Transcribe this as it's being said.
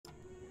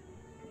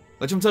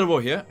Legend of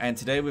War here, and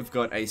today we've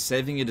got a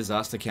Saving a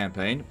Disaster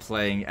campaign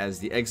playing as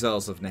the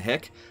Exiles of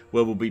Nehek,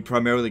 where we'll be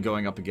primarily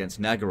going up against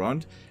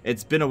Naggarond.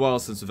 It's been a while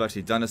since we've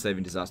actually done a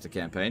Saving Disaster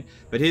campaign,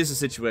 but here's the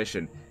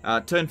situation.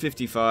 Turn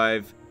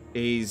 55,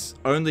 he's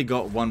only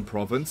got one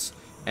province,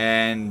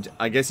 and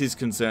I guess he's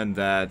concerned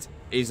that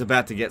he's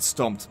about to get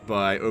stomped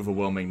by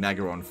overwhelming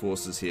Naggarond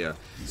forces here.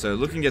 So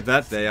looking at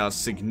that, they are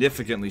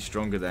significantly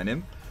stronger than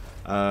him.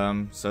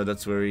 So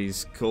that's where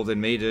he's called in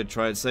me to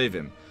try and save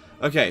him.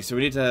 Okay, so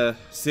we need to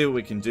see what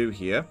we can do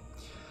here.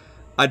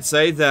 I'd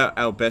say that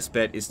our best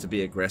bet is to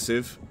be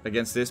aggressive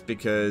against this,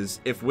 because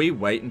if we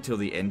wait until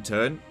the end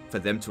turn for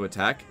them to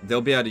attack,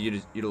 they'll be able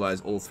to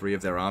utilize all three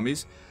of their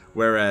armies.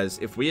 Whereas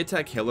if we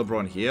attack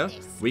Hellebrand here,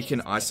 we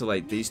can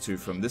isolate these two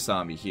from this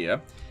army here.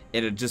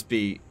 It'll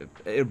be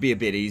a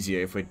bit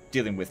easier if we're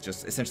dealing with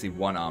just essentially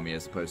one army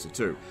as opposed to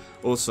two.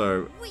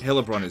 Also,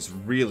 Hellebrand is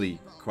really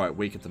quite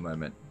weak at the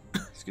moment.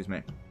 Excuse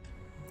me.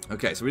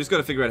 Okay, so we just got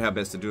to figure out how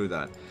best to do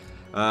that.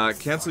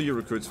 Cancel your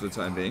recruits for the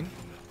time being.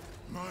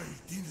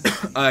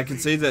 I can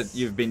see that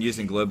you've been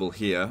using global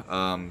here,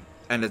 and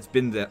it's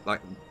been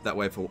that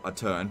way for a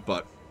turn,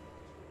 but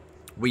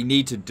we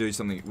need to do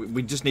something.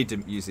 We just need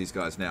to use these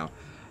guys now.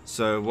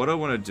 So what I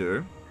want to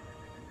do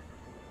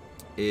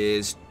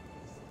is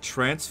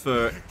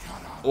transfer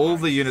all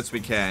the units we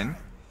can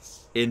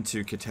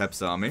into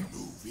Katep's army.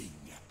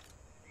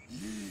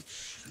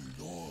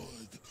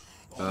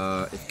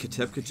 If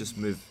Katep could just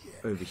move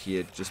over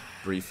here just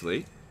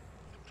briefly.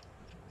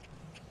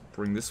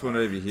 Bring this one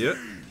over here,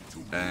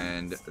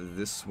 and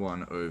this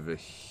one over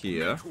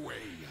here. Because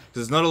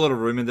there's not a lot of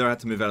room in there, I have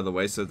to move out of the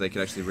way so that they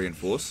can actually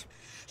reinforce.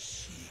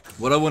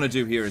 What I want to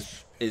do here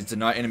is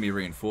deny enemy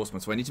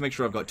reinforcements, so I need to make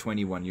sure I've got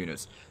 21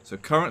 units. So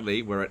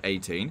currently, we're at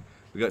 18.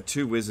 We've got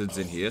 2 wizards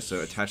in here,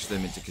 so attach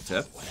them into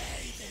Katep.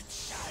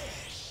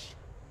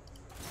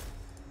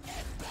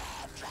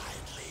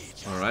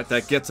 Alright,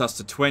 that gets us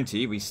to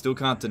 20. We still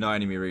can't deny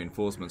enemy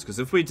reinforcements, because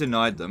if we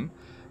denied them,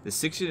 there's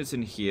 6 units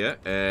in here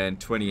and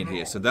 20 in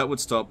here. So that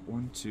would stop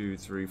 1, 2,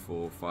 3,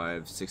 4,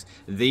 5, 6.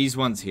 These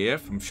ones here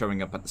from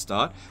showing up at the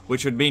start,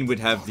 which would mean we'd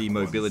have the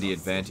mobility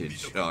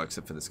advantage. Oh,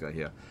 except for this guy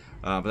here.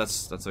 But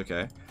that's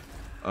okay.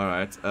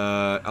 Alright.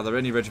 Are there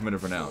any Regiment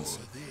of Renowns?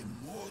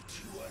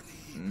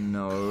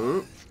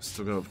 No.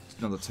 Still got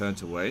another turn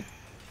to wait.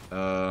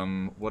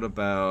 What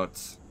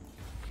about...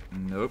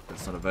 Nope,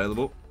 that's not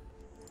available.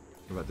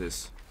 What about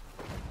this?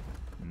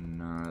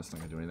 No, that's not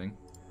going to do anything.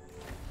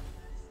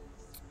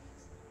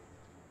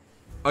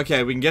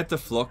 Okay, we can get the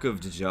Flock of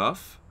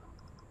Djaf.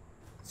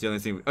 It's the only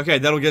thing. Okay,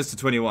 that'll get us to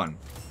 21.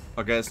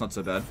 Okay, that's not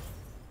so bad.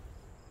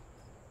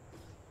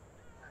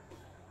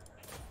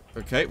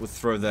 Okay, we'll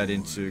throw that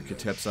into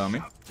Katep's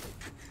army.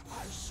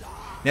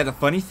 Now, the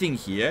funny thing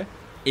here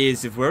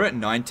is if we're at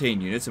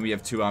 19 units and we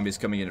have 2 armies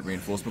coming in at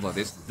reinforcement like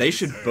this, they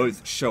should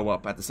both show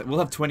up at the same... We'll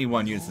have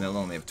 21 units and they'll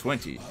only have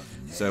 20.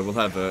 So we'll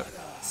have a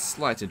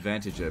slight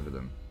advantage over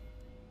them.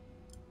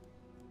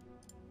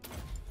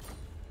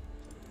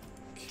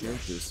 Okay,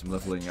 do some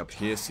leveling up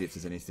here, see if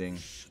there's anything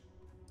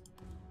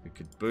we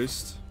could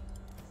boost.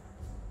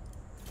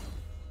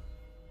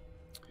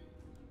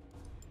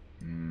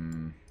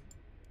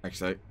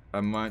 Actually,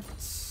 I might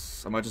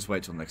just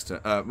wait till next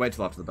turn. Wait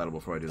till after the battle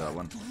before I do that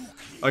one.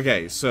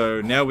 Okay, so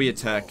now we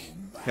attack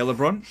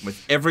Hellebrand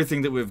with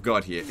everything that we've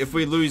got here. If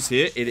we lose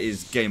here, it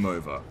is game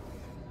over.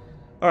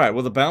 Alright,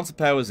 well the balance of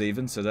power is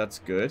even, so that's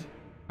good.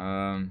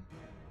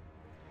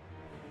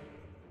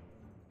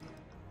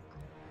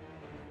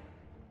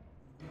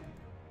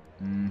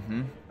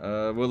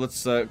 Well,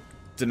 let's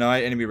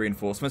deny enemy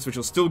reinforcements, which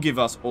will still give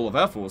us all of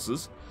our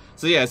forces.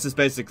 So yeah, it's just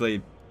basically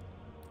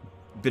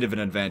a bit of an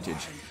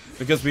advantage.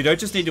 Because we don't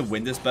just need to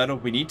win this battle,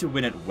 we need to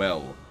win it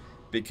well.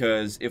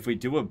 Because if we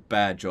do a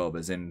bad job,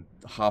 as in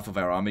half of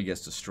our army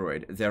gets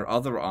destroyed, their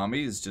other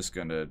army is just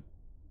going to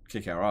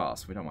kick our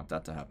ass. We don't want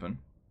that to happen.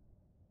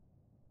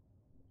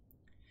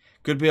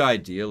 Could be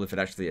ideal if it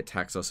actually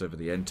attacks us over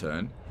the end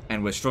turn,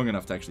 and we're strong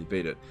enough to actually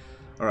beat it.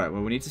 Alright,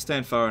 well we need to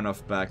stand far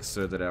enough back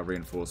so that our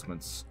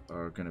reinforcements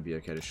are going to be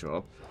okay to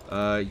show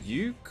up.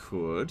 You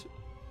could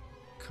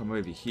come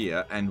over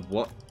here, and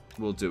what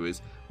we'll do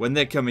is, when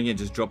they're coming in,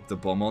 just drop the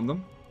bomb on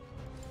them.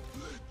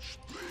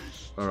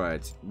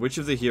 Alright, which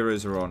of the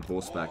heroes are on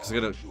horseback? Because I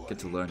gotta get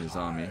to learn his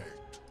army.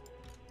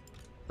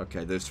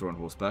 Okay, those 2 are on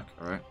horseback,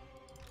 alright.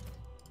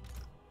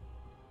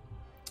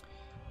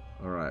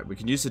 Alright, we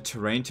can use the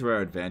terrain to our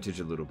advantage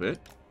a little bit,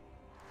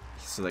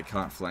 so they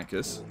can't flank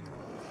us.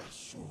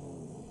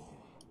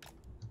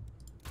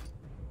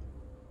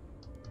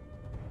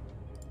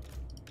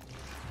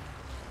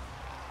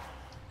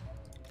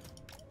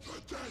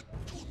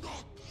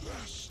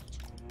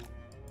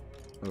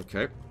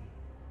 Okay.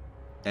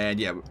 And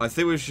yeah, I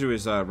think we should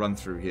is run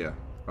through here.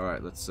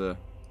 Alright, let's we'll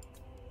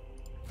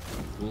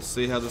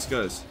see how this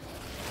goes.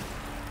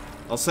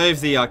 I'll save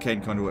the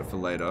arcane conduit for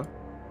later.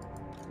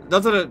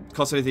 Not that it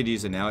costs anything to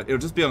use it now, it'll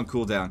just be on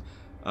cooldown.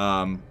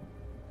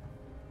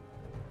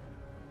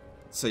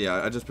 So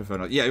yeah, I just prefer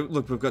not. Yeah,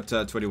 look, we've got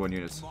 21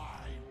 units.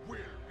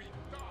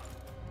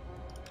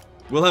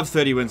 We'll have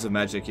 30 winds of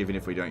magic even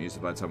if we don't use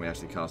it by the time we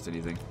actually cast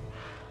anything.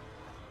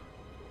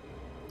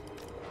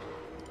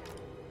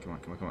 Come on,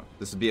 come on, come on.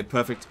 This would be a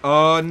perfect...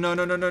 Oh, no,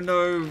 no, no, no,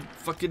 no.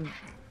 Fucking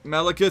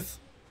Malekith.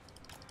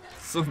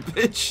 Son of a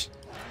bitch.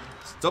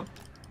 Stop.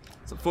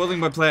 Stop foiling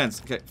my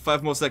plans. Okay,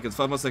 5 more seconds,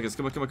 5 more seconds.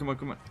 Come on, come on, come on,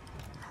 come on.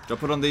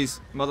 Drop it on these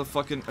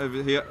motherfucking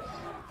over here.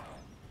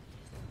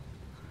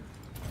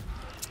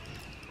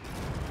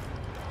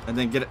 And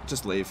then get it.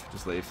 Just leave.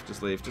 Just leave.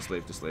 Just leave. Just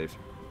leave. Just leave.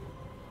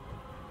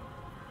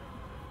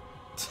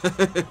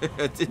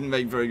 I didn't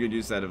make very good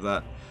use out of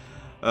that.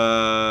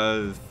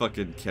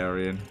 Fucking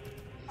carrion.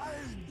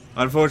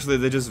 Unfortunately,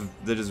 they're just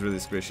really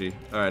squishy.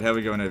 Alright, how are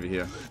we going over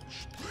here?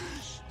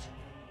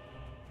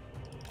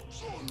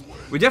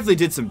 We definitely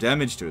did some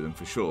damage to them,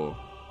 for sure.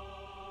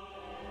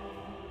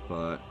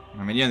 But,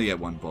 I mean, you only get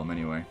 1 bomb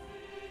anyway.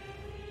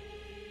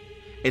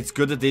 It's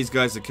good that these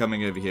guys are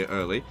coming over here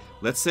early.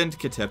 Let's send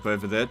Katep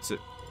over there to...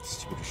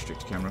 Stupid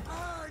restrict camera.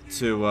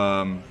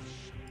 To,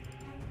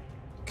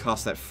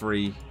 cast that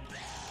free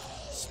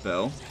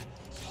spell.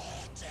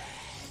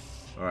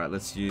 Alright,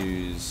 let's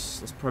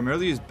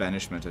primarily use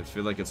Banishment. I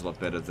feel like it's a lot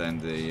better than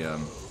the,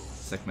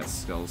 Sekhmet's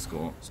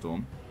Skull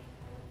Storm.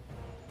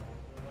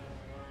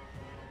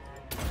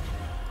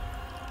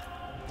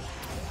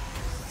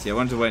 See, I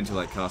wanted to wait until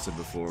I cast it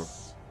before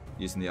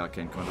using the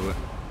Arcane Conduit.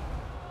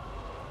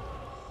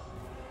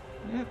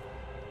 Yep.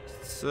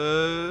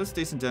 It's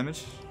decent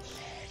damage.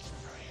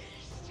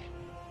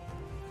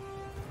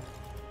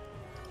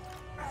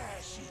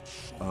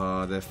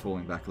 Oh, they're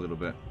falling back a little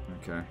bit.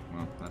 Okay,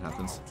 well, that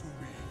happens.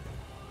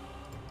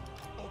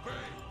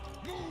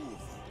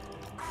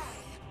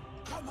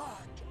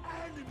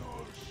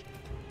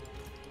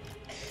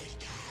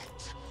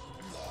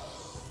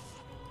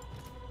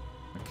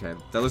 Okay,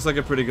 that looks like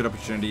a pretty good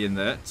opportunity in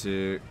there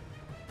to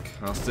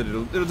cast it.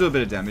 It'll do a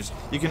bit of damage.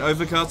 You can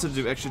overcast it to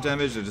do extra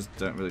damage. I just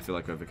don't really feel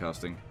like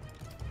overcasting.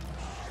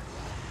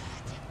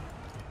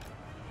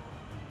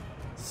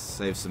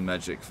 Save some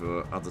magic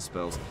for other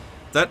spells.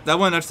 That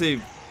one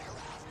actually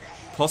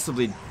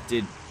possibly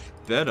did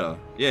better.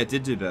 Yeah, it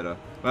did do better.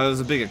 Well, there was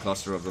a bigger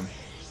cluster of them.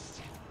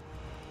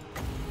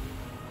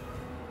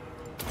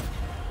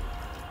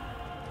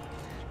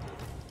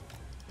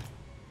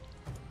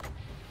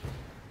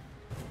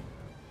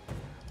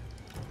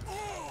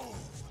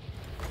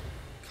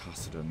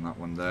 Cast it on that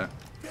one there.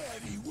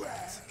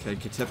 Okay,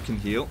 Katep can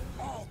heal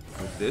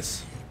with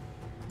this.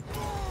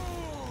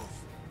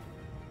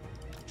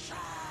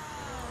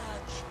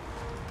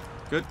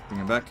 Good,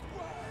 bring him back.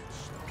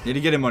 Need to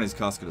get him on his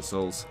Casket of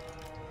Souls.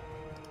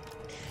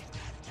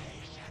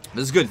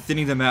 This is good,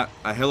 thinning them out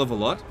a hell of a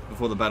lot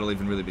before the battle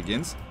even really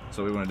begins. That's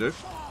what we want to do.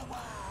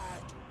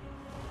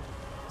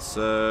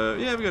 So,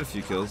 yeah, we got a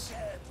few kills.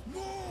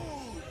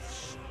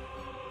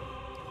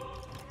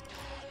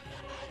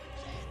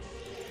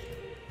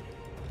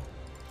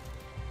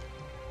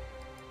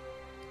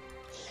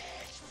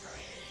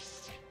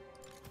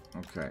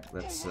 Okay,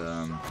 let's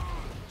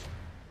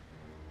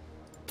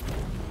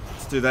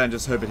do that and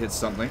just hope it hits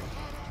something.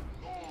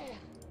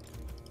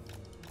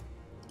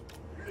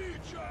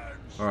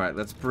 Alright,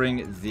 let's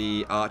bring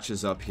the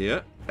archers up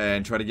here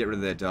and try to get rid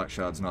of their dark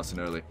shards nice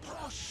and early.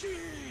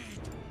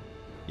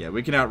 Yeah,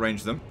 we can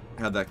outrange them.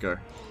 How'd that go?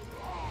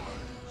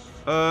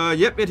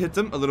 Yep, it hit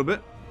them a little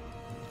bit.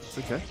 It's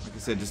okay. Like I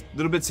said, just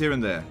little bits here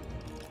and there.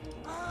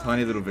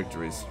 Tiny little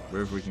victories,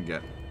 wherever we can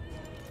get.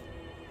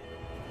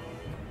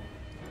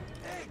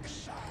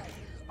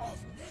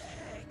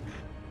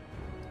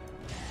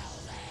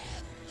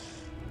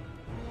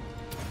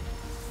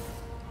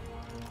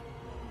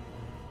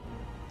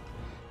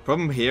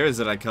 Problem here is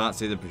that I can't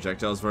see the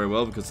projectiles very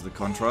well because of the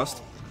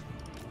contrast.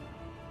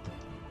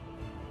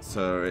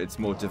 So it's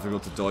more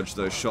difficult to dodge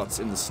those shots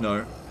in the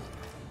snow.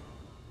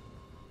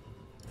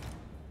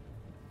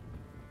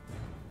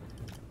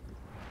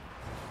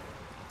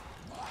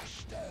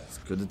 It's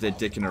good that they're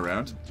dicking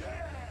around.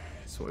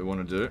 That's what we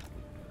want to do.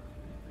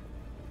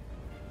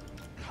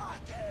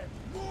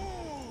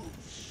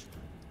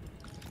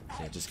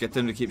 Yeah, just get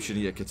them to keep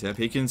shooting at Katep.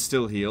 He can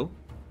still heal.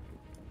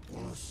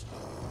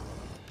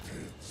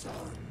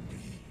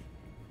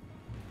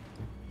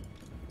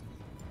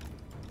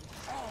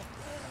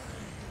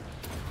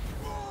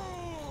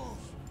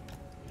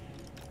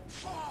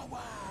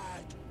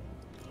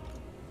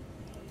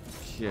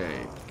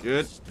 Okay,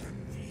 good.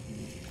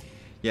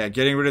 Yeah,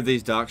 getting rid of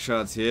these dark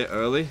shards here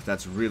early,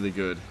 that's really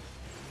good.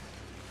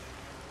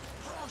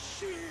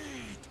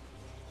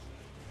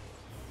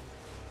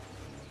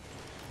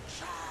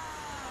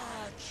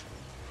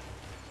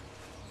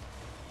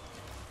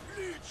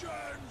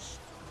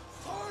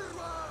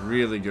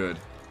 Really good.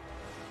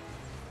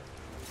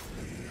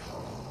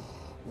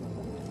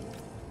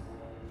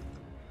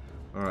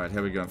 Alright, how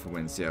are we going for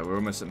wins? Yeah, we're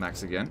almost at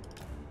max again.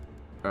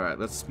 Alright,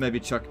 let's maybe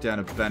chuck down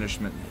a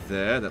banishment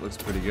there. That looks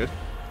pretty good.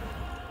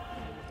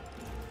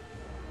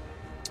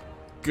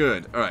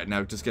 Good. Alright,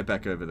 now just get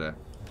back over there.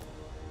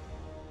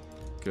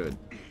 Good.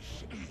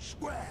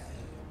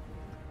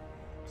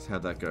 So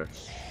how'd that go?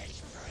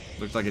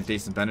 Looked like a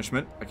decent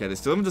banishment. Okay, they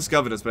still haven't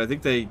discovered us, but I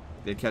think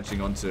they're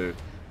catching on to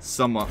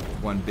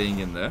someone being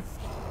in there.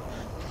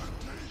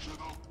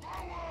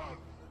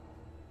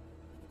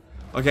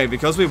 Okay,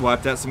 because we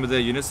wiped out some of their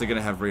units, they're going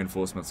to have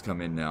reinforcements come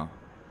in now.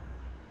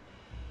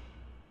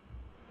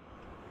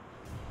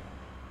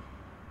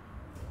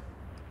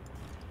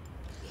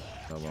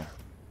 Oh well.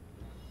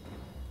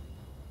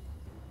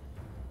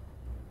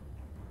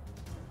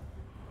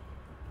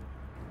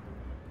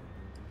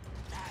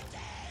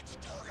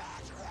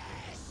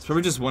 It's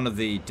probably just one of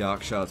the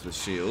dark shards with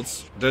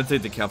shields. I don't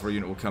think the cavalry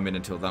unit will come in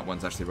until that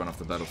one's actually run off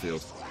the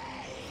battlefield.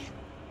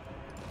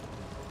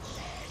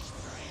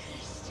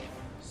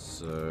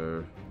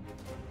 So,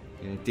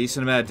 yeah,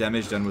 decent amount of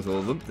damage done with all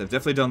of them. They've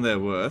definitely done their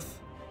worth.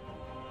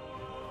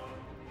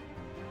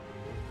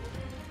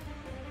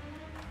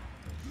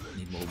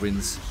 Need more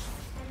wins.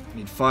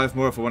 Need 5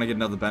 more if I want to get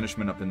another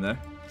banishment up in there.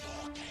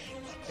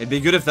 It'd be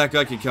good if that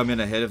guy could come in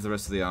ahead of the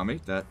rest of the army.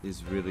 That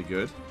is really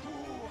good.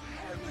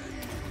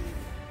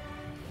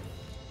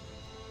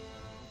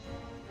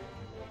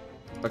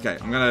 Okay,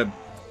 I'm gonna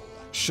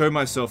show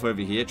myself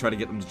over here, try to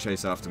get them to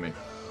chase after me.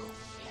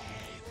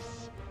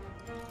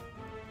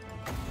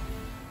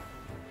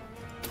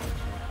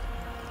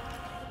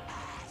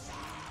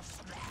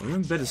 Or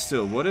even better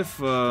still, what if,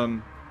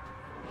 that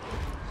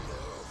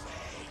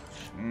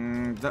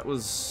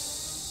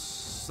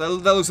was... That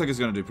looks like it's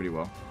gonna do pretty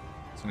well.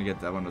 It's gonna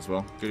get that one as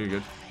well. Good,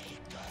 good.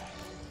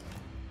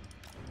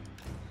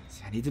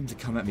 See, I need them to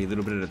come at me a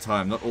little bit at a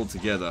time, not all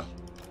together.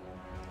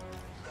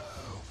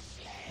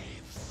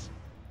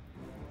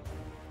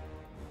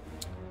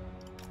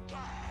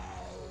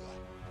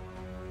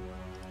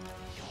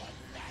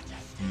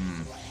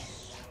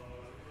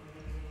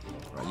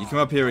 Come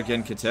up here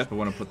again, Katep. I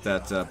want to put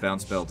that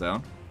bounce spell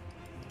down.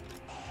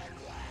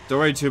 Don't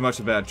worry too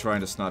much about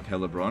trying to snipe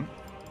Helibron,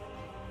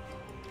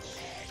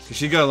 because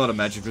she got a lot of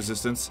magic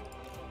resistance.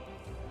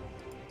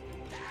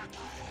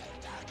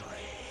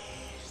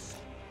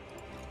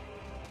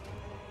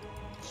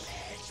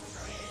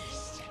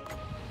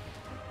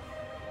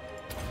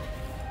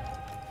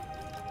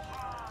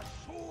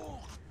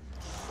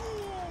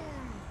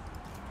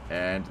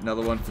 And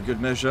another one for good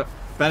measure.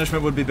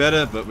 Banishment would be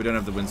better, but we don't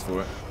have the wins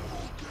for it.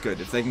 Good.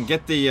 If they can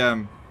get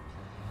the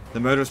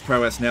murderous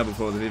prowess now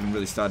before they've even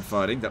really started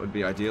fighting, that would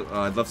be ideal.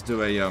 I'd love to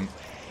do a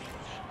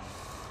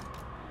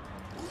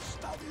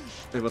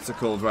what's it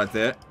called right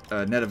there?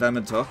 Net of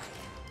Amantok.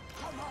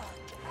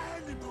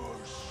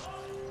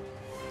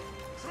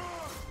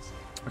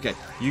 Okay,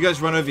 you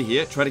guys run over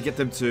here. Try to get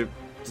them to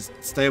just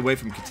stay away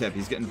from Katep.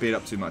 He's getting beat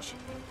up too much.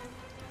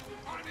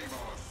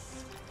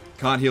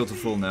 Can't heal to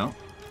full now.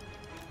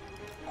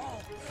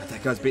 God,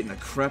 that guy's beating the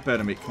crap out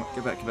of me. Come on,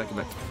 get back, get back, get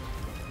back.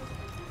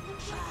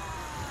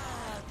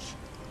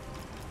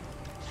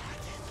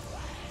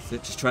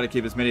 Just try to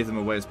keep as many of them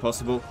away as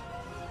possible.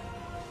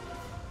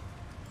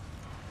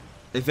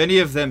 If any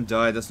of them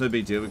die, that's no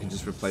big deal. We can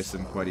just replace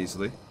them quite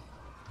easily.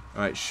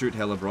 Alright, shoot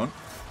Helibron.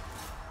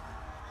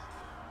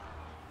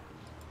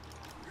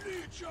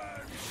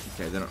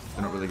 Okay, they're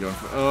not really going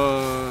for...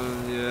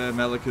 Oh, yeah,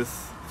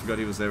 Malekith. Forgot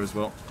he was there as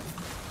well.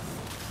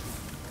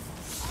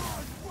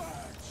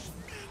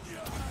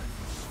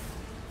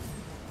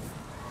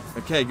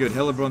 Okay, good.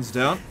 Helibron's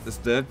down.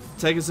 They're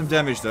taking some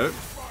damage, though.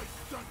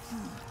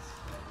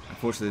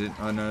 Unfortunately, they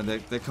didn't. Oh no,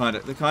 they're kind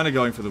of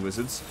going for the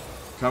wizards.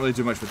 Can't really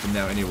do much with them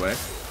now, anyway.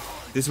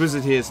 This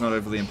wizard here is not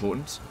overly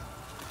important.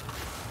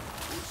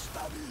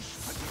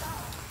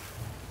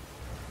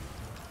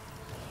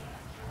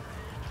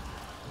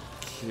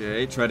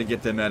 Okay, try to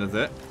get them out of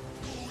there.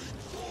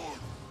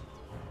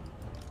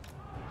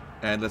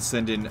 And let's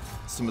send in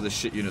some of the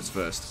shit units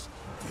first.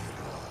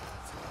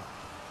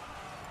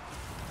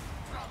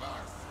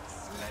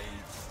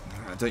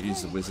 Don't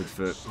use the wizard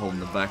for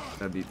holding them back.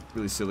 That'd be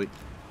really silly.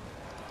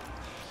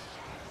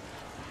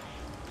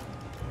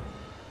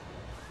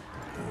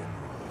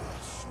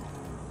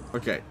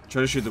 Okay,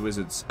 try to shoot the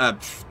wizards.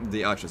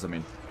 The archers, I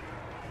mean.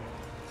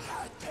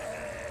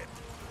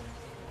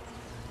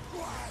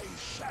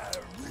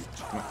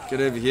 Come on, get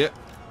over here.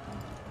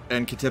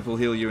 And Katep will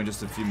heal you in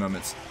just a few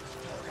moments.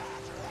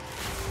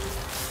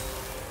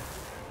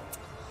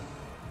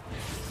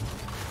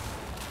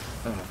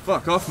 Oh,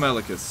 fuck off,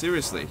 Malekith.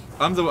 Seriously.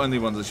 I'm the only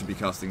one that should be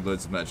casting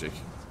loads of magic.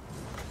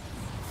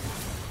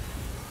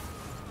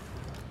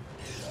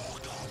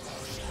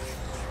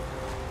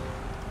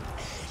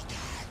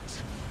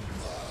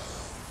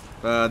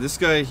 This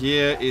guy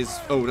here is...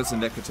 Oh, that's a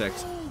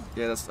Necrotect.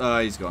 Yeah, that's...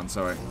 he's gone,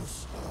 sorry.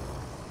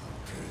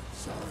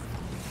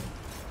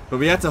 But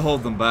we had to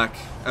hold them back.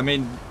 I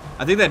mean,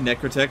 I think that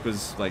Necrotect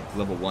was, like,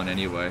 level 1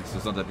 anyway, so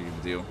it's not that big of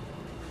a deal.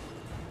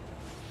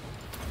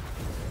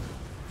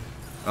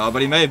 Oh,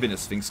 but he may have been a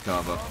Sphinx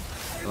Carver.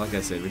 Like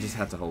I said, we just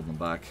had to hold them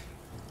back.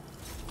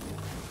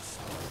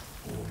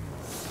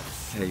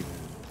 Okay,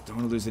 don't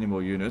want to lose any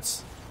more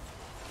units.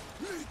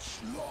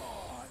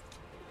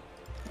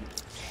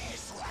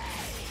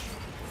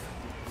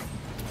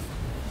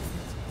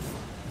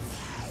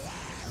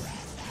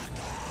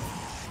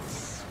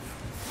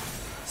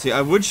 See,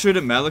 I would shoot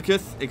at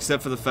Malekith,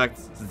 except for the fact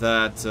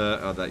that...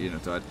 oh, that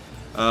unit died.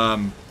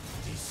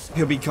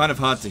 he'll be kind of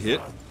hard to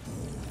hit.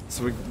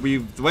 So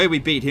the way we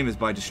beat him is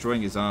by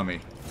destroying his army.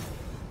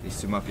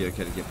 These two might be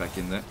okay to get back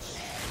in there.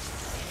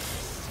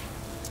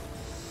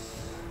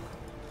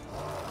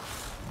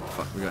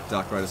 Fuck, we got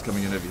Dark Riders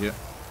coming in over here.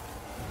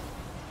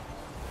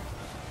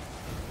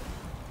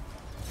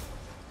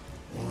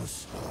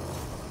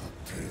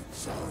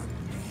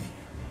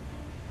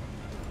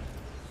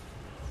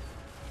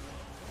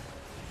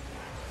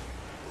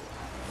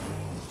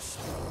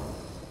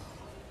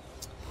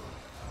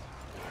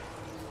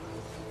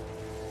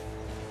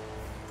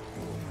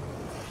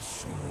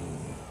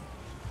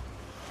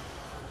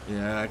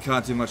 Yeah, I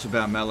can't do much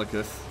about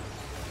Malekith.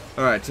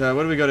 Alright,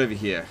 what do we got over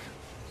here?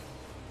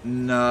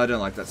 No, I don't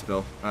like that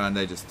spell. And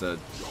they just did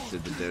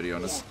the dirty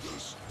on us.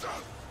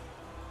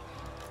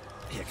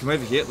 Yeah, come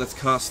over here. Let's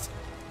cast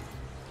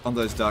on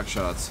those dark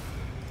shards.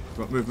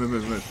 Come on, move, move,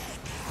 move, move.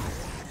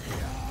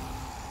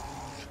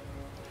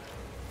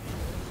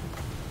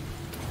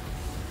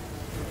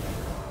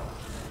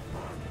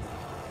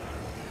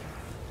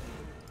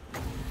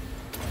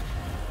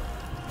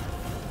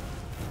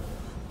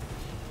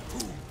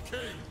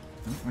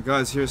 My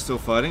guys here are still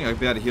fighting. I'll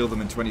be able to heal them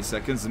in 20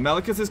 seconds. And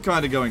Malekith is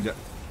kind of going to...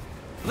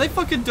 They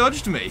fucking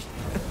dodged me!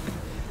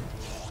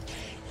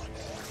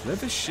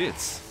 Clever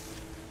shits.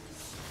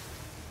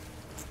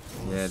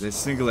 Yeah, there's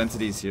single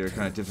entities here,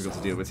 kind of difficult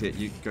to deal with. Here,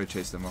 you go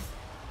chase them off.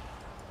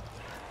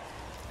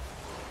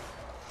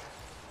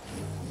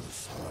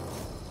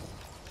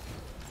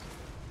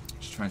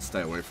 Just try and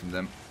stay away from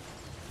them.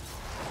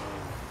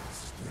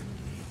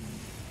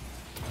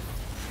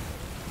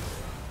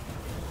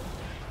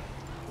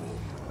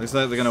 Looks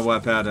like they're gonna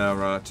wipe out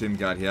our tomb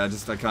guard here.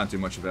 I can't do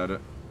much about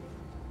it.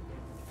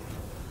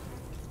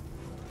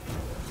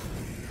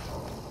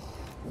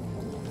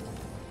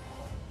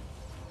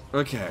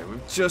 Okay,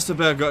 we've just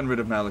about gotten rid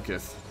of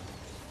Malekith.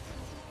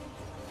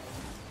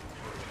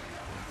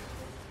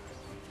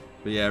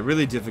 But yeah,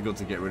 really difficult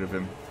to get rid of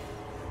him.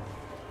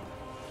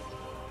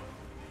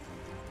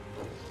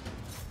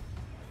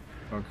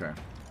 Okay.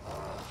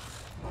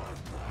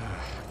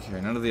 Okay,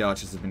 none of the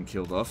archers have been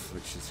killed off,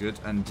 which is good.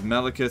 And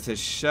Malekith has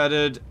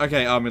shattered...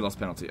 Okay, army loss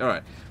penalty.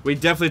 Alright. We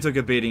definitely took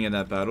a beating in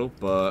that battle,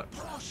 but...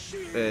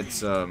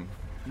 It's, we're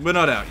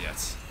not out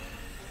yet.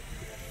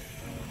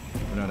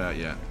 We're not out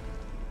yet.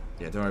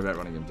 Yeah, don't worry about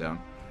running him down.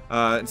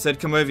 Instead,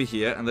 come over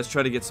here, and let's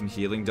try to get some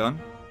healing done.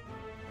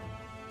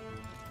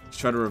 Let's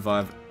try to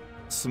revive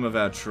some of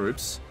our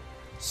troops,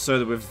 so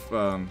that we've,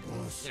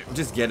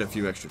 just get a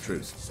few extra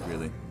troops,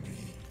 really.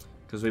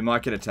 Because we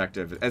might get attacked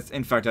over...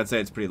 In fact, I'd say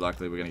it's pretty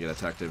likely we're going to get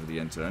attacked over the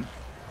end turn.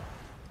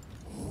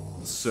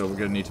 So we're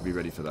going to need to be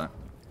ready for that.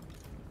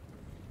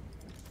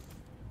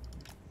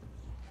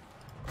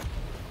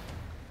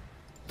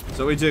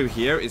 So what we do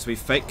here is we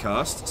fake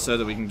cast so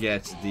that we can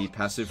get the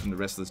passive from the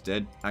Restless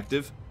Dead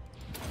active.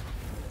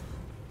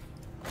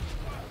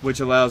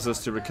 Which allows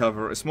us to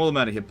recover a small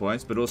amount of hit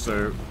points, but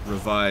also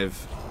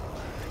revive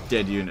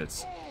dead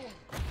units.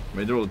 I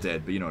mean, they're all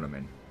dead, but you know what I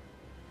mean.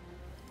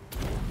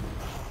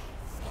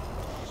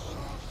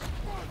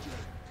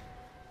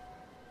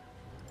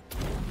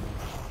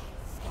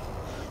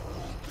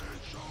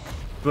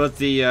 But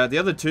the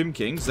other Tomb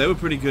Kings, they were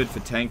pretty good for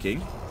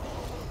tanking.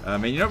 I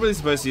mean, you're not really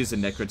supposed to use a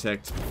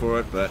Necrotect for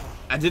it, but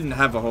I didn't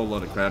have a whole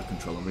lot of crowd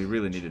control, and we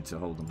really needed to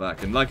hold them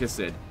back. And like I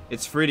said,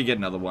 it's free to get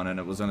another one, and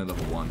it was only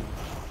level 1.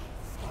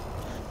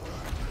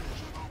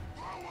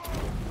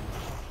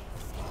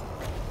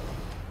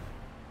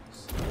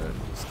 So,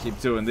 just keep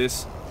doing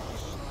this.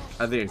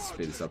 I think I can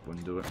speed this up when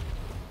you do it.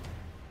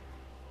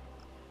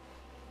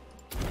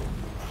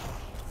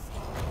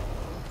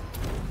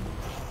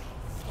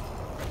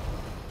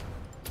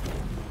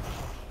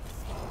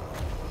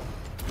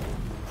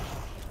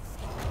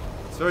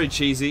 Very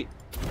cheesy,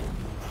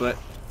 but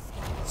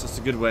it's just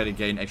a good way to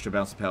gain extra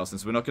bounce of power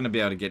since we're not going to be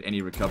able to get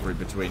any recovery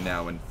between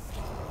now and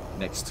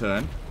next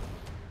turn.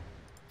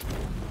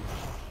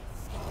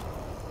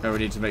 And we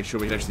need to make sure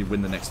we can actually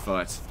win the next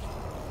fight.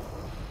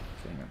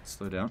 Okay, hang on,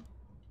 slow down.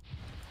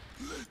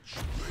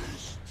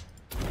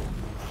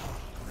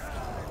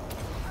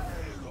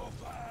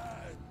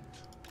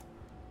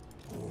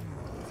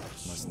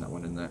 Why isn't that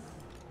one in there?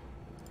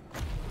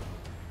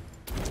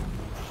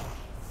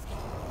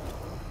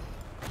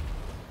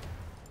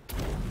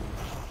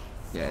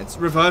 Yeah, it's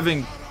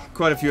reviving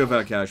quite a few of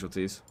our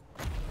casualties.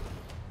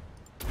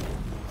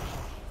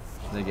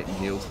 They're getting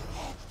healed.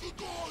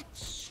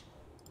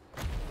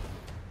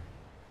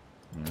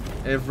 Yeah,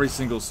 every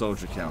single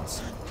soldier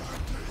counts.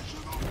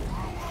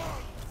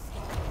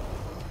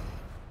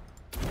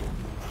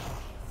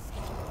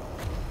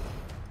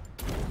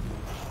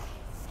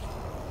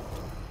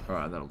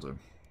 Alright, that'll do.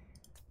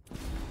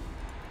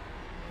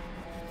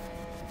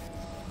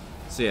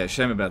 So yeah,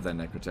 shame about that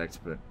Necrotect,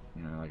 but,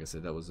 you know, like I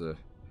said, that was a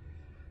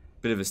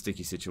bit of a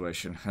sticky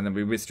situation, and then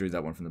we withdrew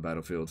that one from the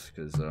battlefield,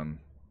 because,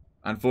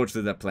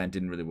 unfortunately that plan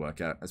didn't really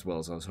work out as well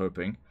as I was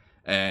hoping,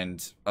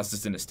 and I was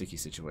just in a sticky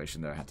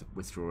situation there, I had to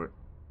withdraw it.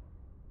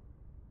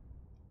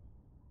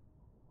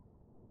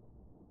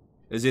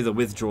 It was either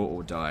withdraw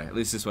or die, at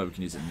least this way we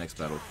can use it in the next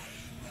battle.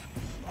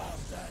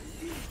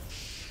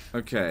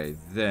 Okay,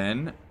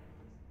 then...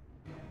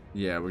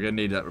 Yeah, we're gonna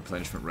need that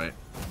replenishment rate.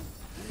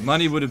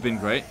 Money would have been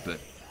great, but...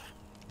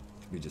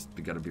 We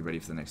gotta be ready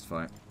for the next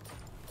fight.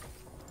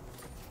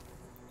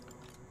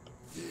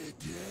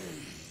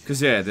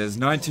 Because, yeah, there's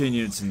 19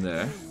 units in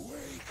there.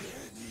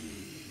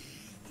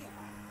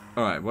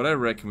 Alright, what I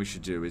reckon we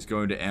should do is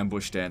go into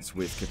ambush stance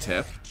with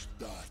Katep.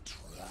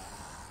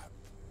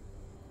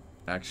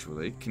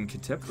 Actually, can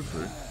Katep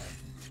recruit?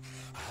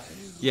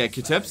 Yeah,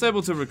 Katep's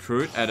able to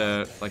recruit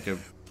at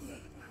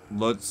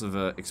lots of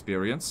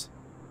experience.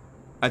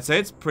 I'd say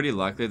it's pretty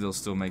likely they'll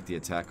still make the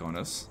attack on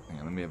us. Hang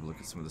on, let me have a look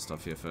at some of the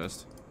stuff here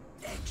first.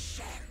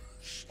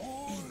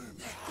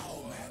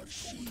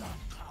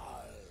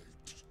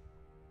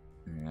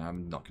 Yeah,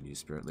 I'm not going to use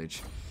Spirit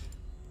Leech.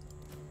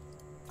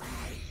 I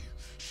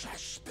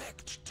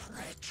suspect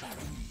treachery.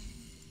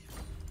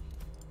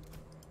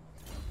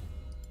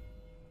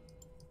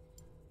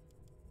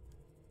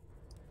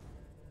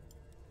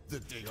 The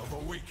day of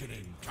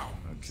awakening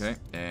comes. Okay,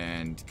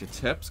 and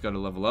Katep's got to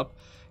level up.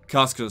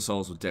 Casket of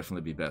Souls would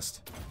definitely be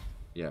best.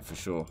 Yeah, for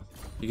sure.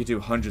 You could do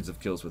hundreds of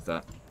kills with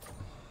that.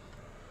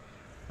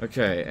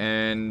 Okay,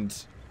 and...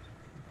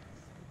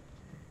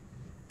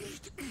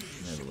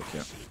 Have a look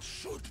here.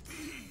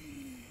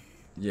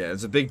 Yeah,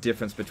 there's a big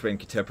difference between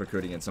Katep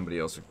recruiting and somebody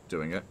else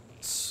doing it.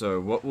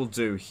 So what we'll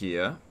do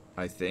here,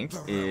 I think,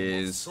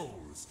 is...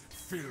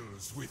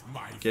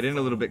 Get in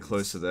a little bit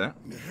closer there.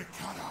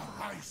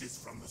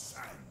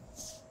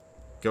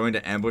 Go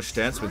into ambush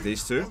stance with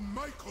these two.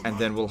 And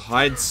then we'll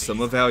hide some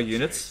of our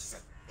units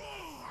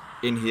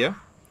in here.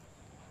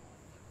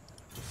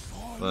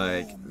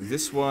 Like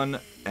this one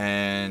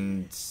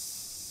and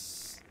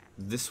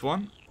this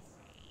one.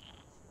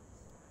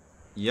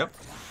 Yep.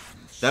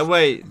 That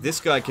way,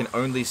 this guy can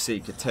only see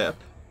Katep.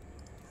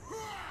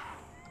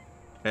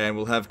 And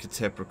we'll have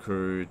Katep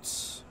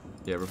recruit...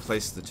 Yeah,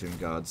 replace the Tomb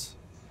Guards.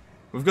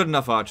 We've got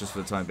enough archers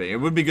for the time being. It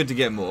would be good to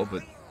get more,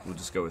 but we'll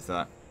just go with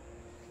that.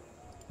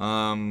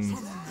 I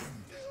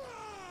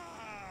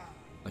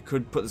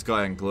could put this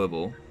guy on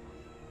global.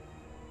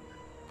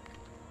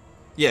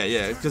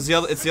 Yeah, because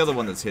it's the other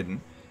one that's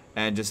hidden.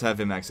 And just have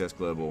him access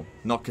global.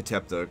 Not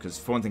Katep though, because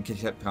for one thing,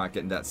 Katep can't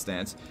get in that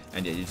stance.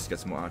 And yeah, you just get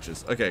some more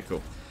archers. Okay,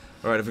 cool.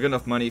 Alright, have we got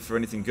enough money for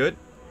anything good?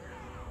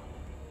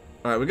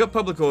 Alright, we got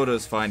public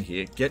orders fine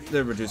here. Get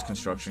the reduced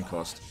construction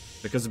cost.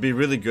 Because it'd be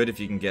really good if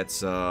you can get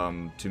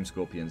some Tomb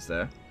Scorpions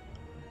there.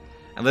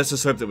 And let's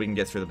just hope that we can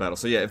get through the battle.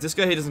 So yeah, if this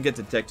guy here doesn't get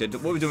detected,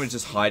 what we're doing is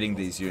just hiding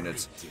these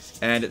units.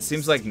 And it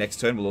seems like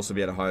next turn we'll also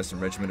be able to hire some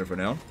Regiment of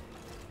Renown.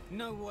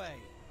 No way.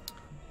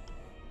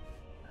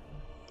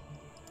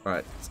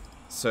 Alright,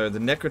 so the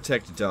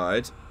Necrotect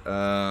died.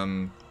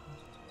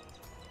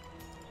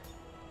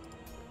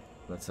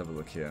 Let's have a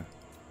look here.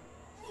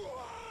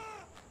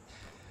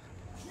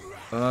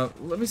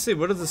 Let me see,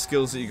 what are the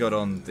skills that you got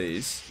on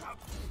these?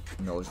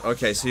 Knowledge.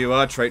 Okay, so you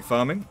are trait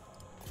farming.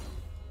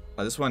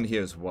 This one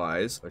here is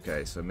wise.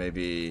 Okay, so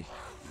maybe...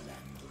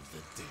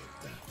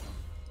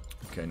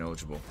 Okay,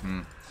 knowledgeable.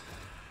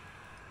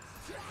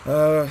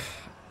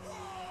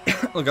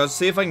 Look, I'll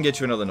see if I can get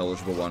you another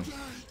knowledgeable one.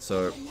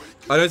 So,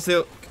 I don't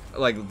feel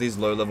like these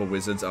low-level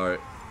wizards are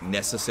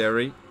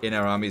necessary in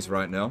our armies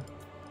right now.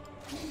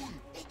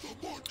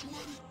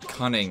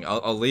 Cunning.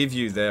 I'll leave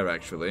you there,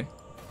 actually.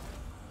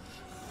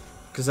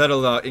 Because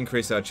that'll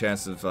increase our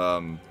chance of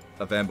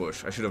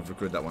ambush. I should have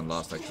recruited that one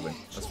last, actually.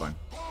 That's fine.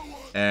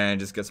 And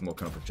just get some more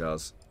conflict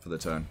jars for the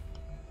turn.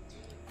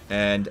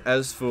 And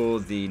as for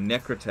the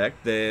Necrotech,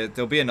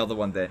 there'll be another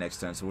one there next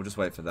turn, so we'll just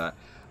wait for that.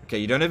 Okay,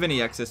 you don't have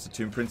any access to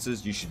Tomb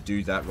Princes. You should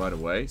do that right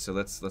away. So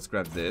let's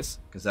grab this,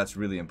 because that's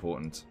really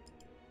important.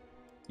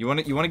 You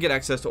want to get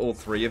access to all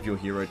three of your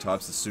hero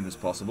types as soon as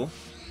possible.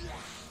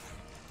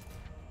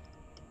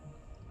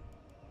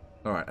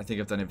 All right, I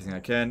think I've done everything I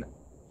can.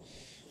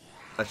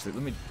 Actually,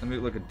 let me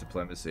look at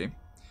diplomacy.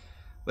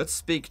 Let's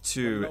speak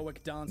to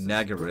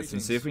Nagaroth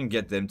and see if we can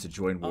get them to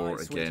join war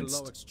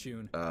against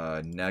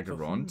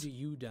Nagarond.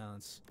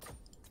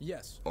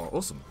 Yes. Oh,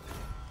 awesome.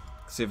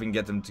 See if we can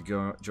get them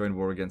to join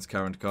war against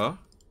Karandkar.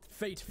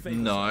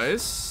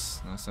 Nice.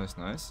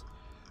 Nice.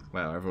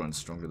 Wow, everyone's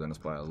stronger than us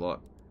by a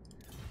lot.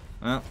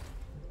 Well,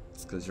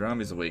 it's because your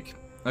armies are weak.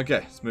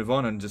 Okay, let's move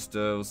on and just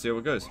we'll see how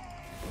it goes.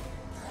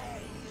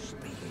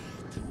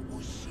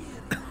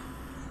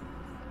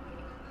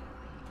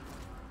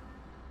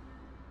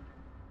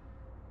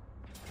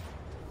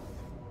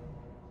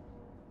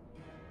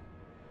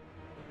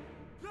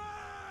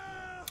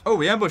 Oh,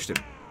 we ambushed him.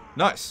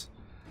 Nice.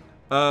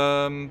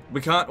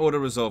 We can't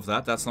auto-resolve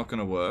that. That's not going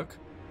to work.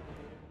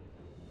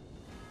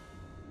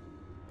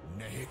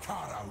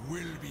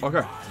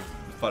 Okay.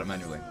 Let's fight it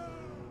manually.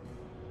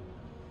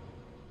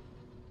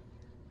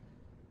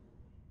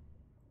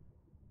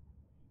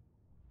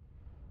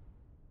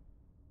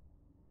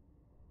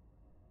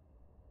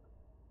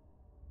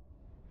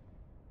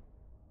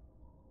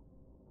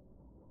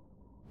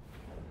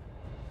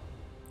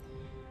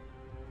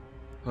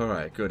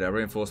 Alright, good. Our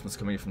reinforcements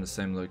coming from the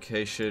same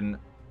location.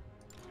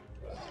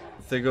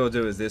 The thing I'll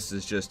do is this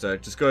is just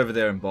go over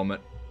there and bomb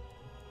it.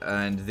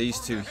 And these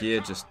two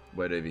here, just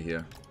wait over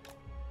here.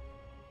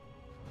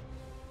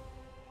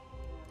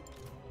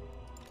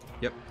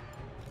 Yep.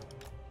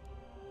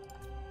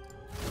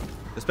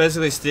 Just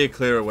basically steer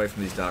clear away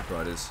from these Dark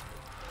Riders.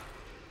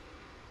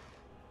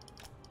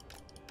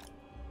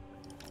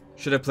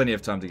 Should have plenty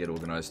of time to get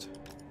organized.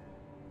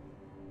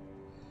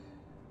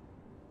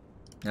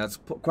 Now, it's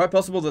quite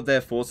possible that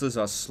their forces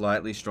are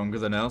slightly stronger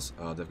than ours.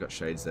 Oh, they've got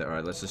shades there.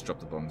 Alright, let's just drop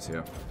the bombs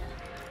here.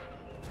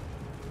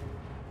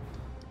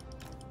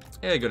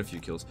 Yeah, got a few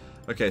kills.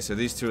 Okay, so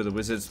these two are the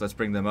wizards. Let's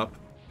bring them up.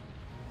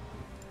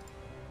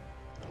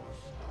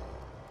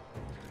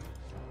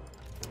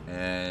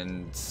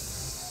 And...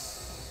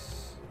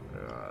 it's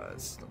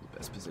not the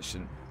best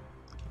position.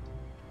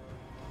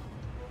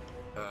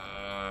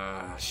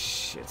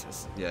 Shit.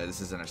 Yeah, this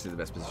isn't actually the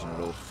best position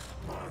at all.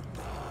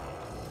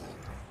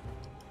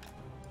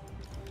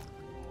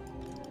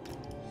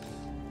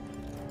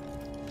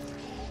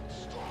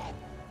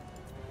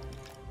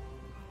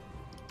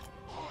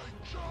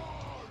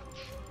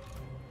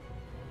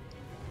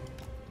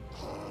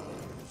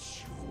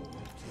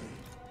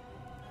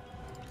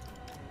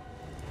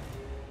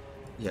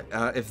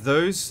 Yeah, if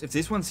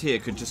these ones here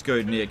could just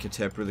go near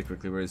Katep really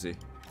quickly, where is he?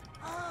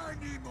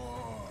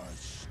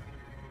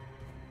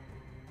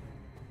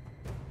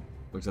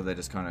 Looks like they're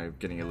just kind of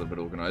getting a little bit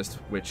organized,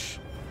 which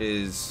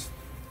is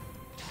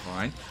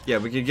fine. Yeah,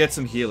 we could get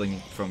some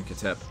healing from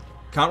Katep.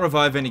 Can't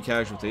revive any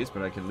casualties,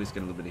 but I could at least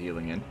get a little bit of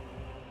healing in.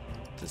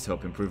 Just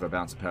help improve our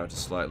bounce of power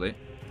just slightly.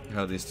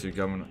 How are these two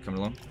coming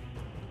along?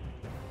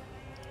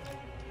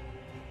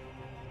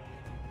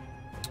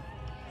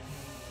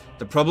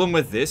 The problem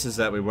with this is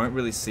that we won't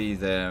really see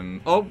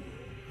them... Oh!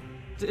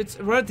 It's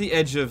right at the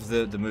edge of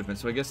the movement,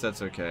 so I guess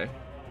that's okay.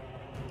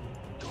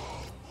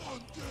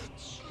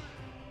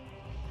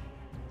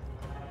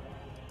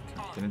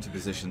 Get into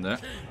position there.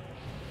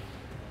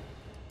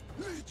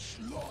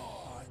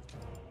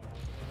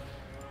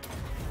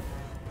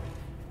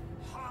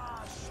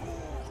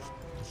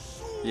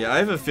 Yeah, I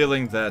have a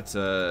feeling that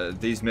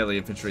these melee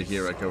infantry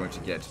here are going to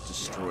get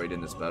destroyed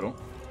in this battle.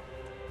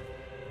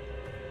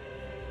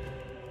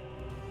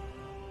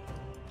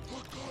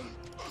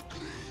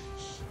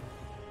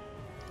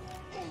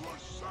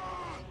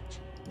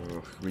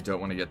 We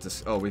don't want to get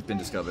this. Oh, we've been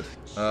discovered.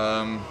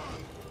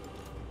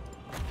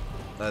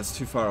 That's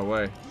too far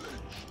away.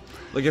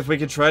 Look, if we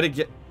could try to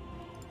get...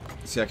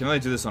 See, I can only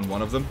do this on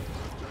one of them.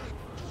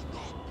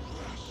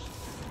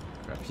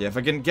 Crap. Yeah, if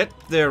I can get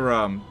their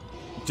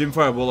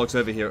Doomfire Warlocks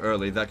over here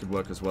early, that could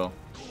work as well.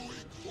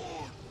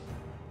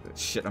 But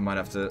shit, I might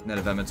have to net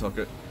of Amatock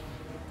it.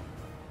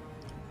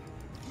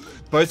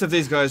 Both of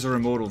these guys are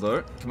immortal,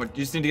 though. Come on,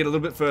 you just need to get a little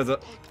bit further.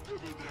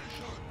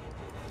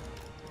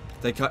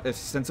 They cut.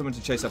 Send someone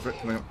to chase after it.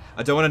 Come on.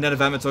 I don't want a net of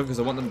Amatock because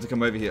I want them to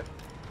come over here.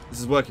 This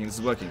is working. This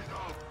is working.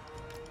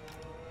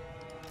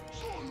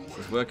 This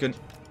is working.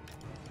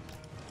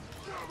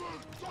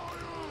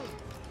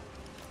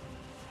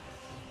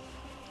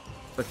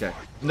 Okay.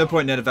 No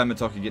point net of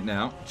Amatock it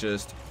now.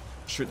 Just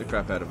shoot the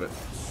crap out of it.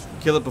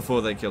 Kill it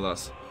before they kill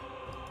us.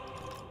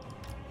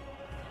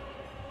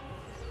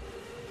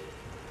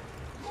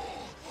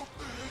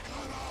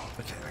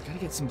 Okay, I gotta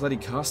get some bloody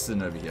casters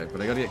in over here,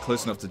 but I gotta get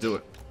close enough to do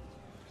it.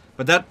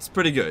 But that's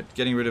pretty good.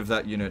 Getting rid of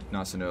that unit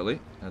nice and early.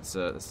 I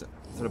thought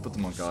I put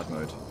them on guard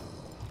mode.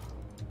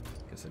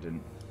 Guess I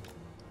didn't.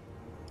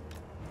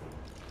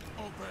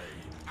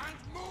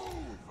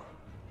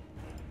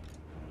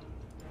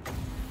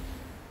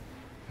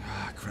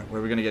 Ah, crap. Where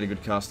are we gonna get a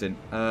good cast in?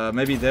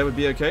 Maybe there would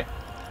be okay.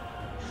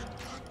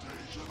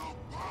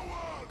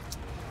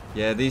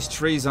 Yeah, these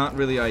trees aren't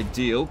really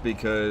ideal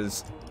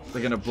because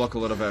they're gonna block a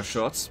lot of our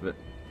shots, but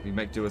we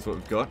make do with what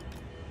we've got.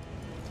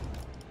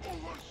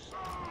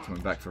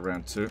 Coming back for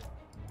round 2.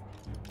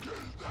 I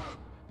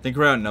think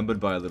we're outnumbered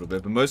by a little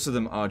bit, but most of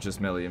them are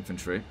just melee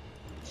infantry.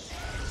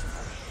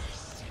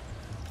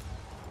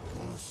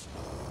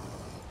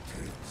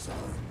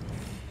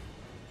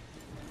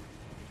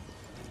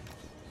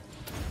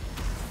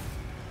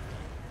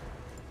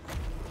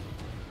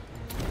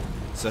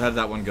 So how did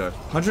that one go?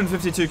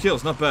 152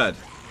 kills, not bad.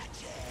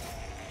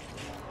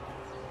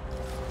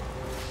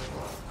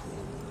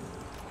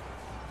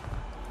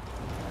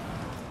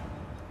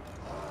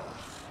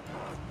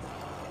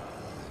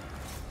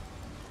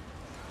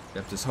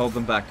 Yep, just hold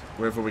them back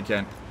wherever we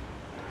can.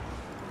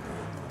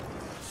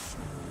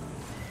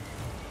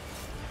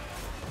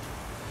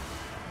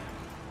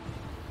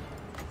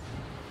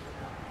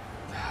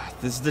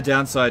 This is the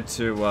downside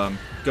to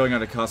going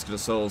under Casket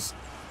of Souls.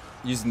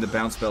 Using the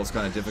bounce spell is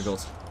kind of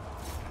difficult.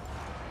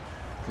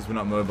 Because we're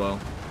not mobile.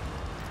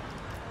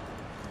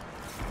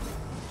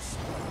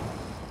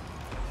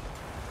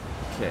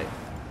 Okay.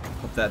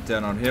 Put that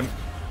down on him.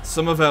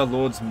 Some of our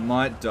lords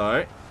might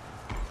die.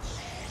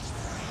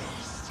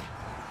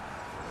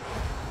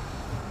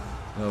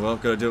 Oh well,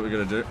 gotta do what we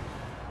gotta do.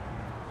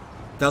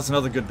 That's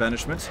another good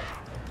banishment.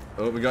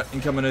 Oh, we got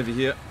incoming over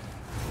here.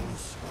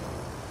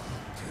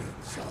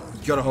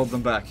 You gotta hold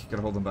them back.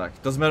 Gotta hold them back.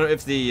 Doesn't matter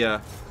if the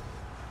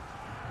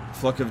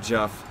Flock of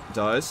Jaff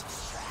dies.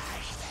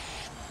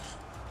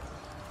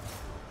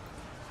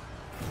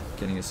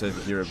 Getting us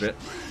over here a bit.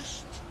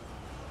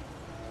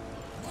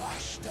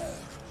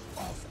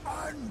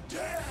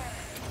 undead.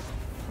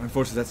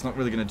 Unfortunately, that's not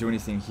really going to do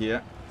anything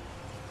here.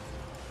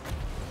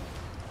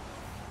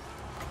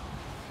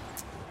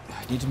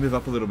 I need to move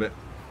up a little bit.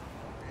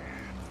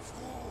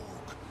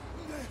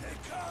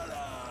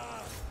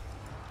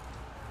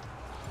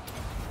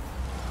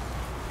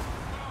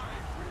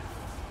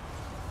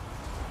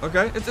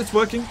 Okay, it's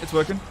working. It's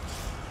working.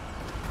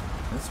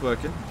 It's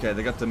working. Okay,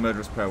 they got the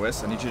murderous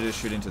prowess. I need you to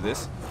shoot into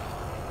this.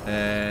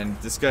 And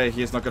this guy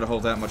here is not going to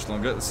hold out much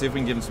longer. Let's see if we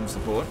can give him some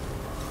support.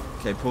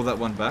 Okay, pull that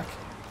one back.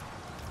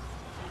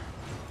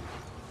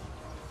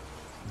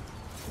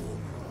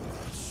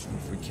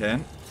 If we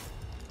can.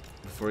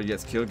 Before he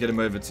gets killed, get him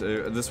over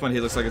to... This one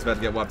here looks like it's about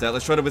to get wiped out.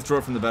 Let's try to withdraw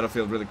it from the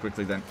battlefield really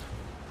quickly then.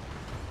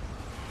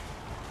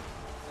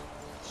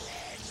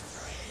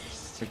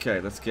 Okay,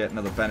 let's get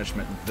another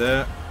banishment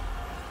there.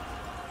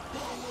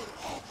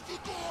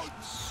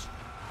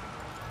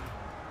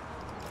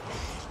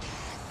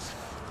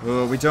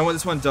 Oh, we don't want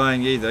this one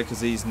dying either, because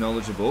he's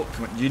knowledgeable.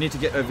 Come on, you need to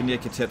get over near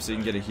Katep so you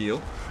can get a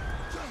heal.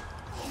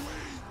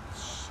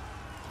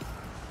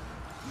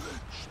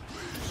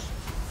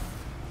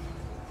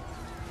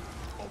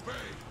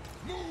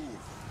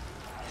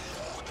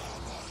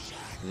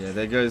 Yeah,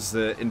 there goes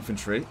the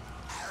infantry.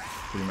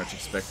 Pretty much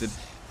expected.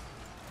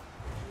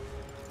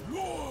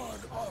 Not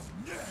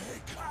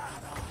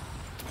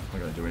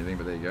gonna do anything,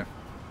 but there you go.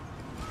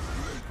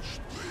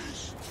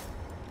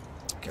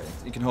 Okay,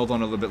 you can hold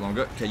on a little bit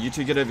longer. Okay, you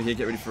two get over here,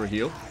 get ready for a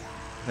heal.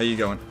 How you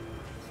going?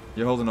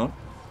 You're holding on?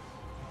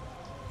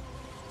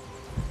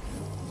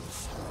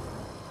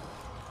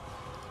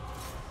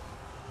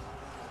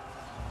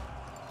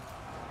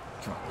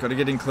 Come on, gotta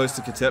get in close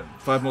to Katep.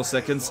 5 more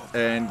seconds,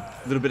 and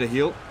a little bit of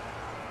heal.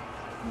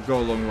 We'll go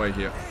a long way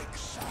here.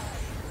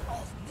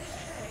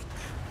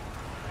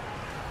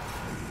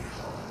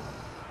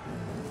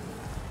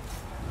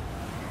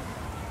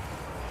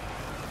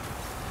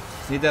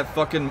 Need that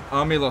fucking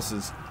army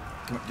losses.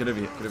 Come on, get over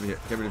here, get over here,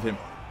 get rid of him.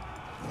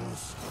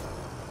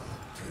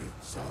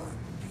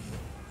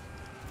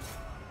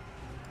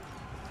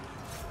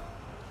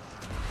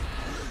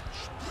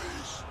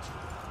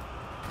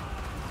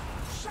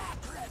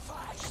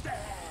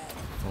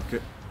 Fuck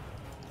it.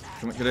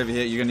 Come on, get over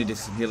here, you're gonna need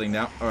some healing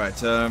now. Alright,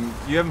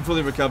 you haven't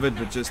fully recovered,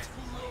 but just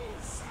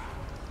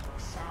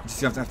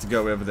have to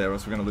go over there, or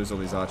else we're gonna lose all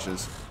these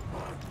archers.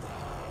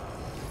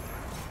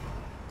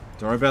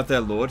 Don't worry about their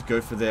lord, go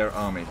for their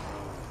army.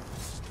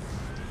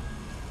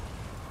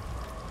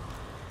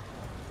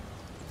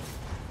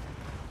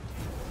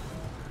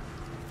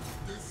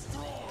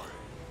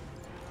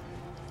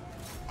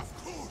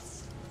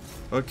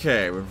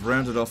 Okay, we've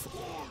rounded off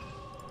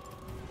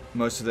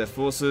most of their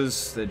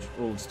forces. They're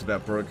all just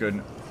about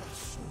broken.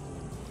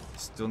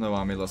 Still no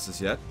army losses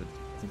yet, but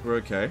I think we're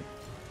okay.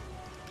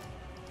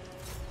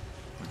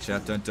 Watch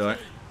out, don't die.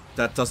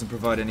 That doesn't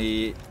provide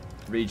any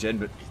regen,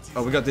 but...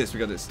 Oh, we got this, we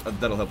got this.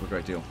 That'll help a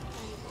great deal.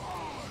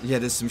 Yeah,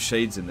 there's some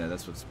shades in there.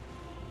 That's what's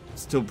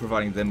still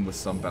providing them with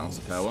some balance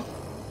of power.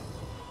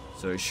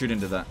 So shoot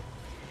into that.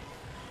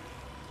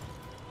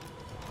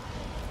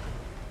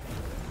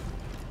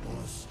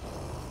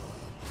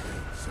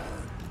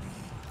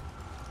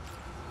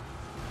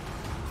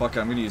 Fuck,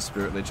 I'm gonna use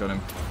Spirit Leech on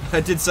him. I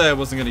did say I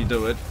wasn't gonna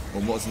do it,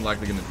 or wasn't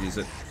likely gonna use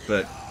it,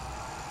 but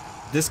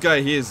this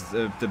guy here is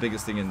the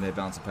biggest thing in their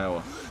balance of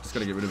power. Just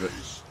gotta get rid of it.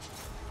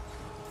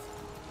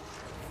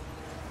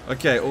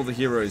 Okay, all the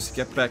heroes,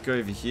 get back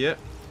over here.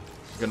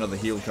 Got another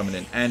heal coming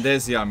in. And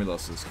there's the army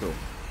losses. Cool.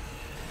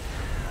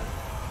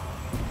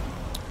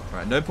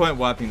 Alright, no point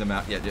wiping them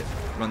out. Yeah,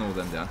 run all of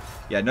them down.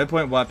 Yeah, no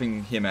point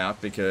wiping him out,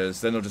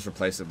 because then they'll just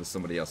replace it with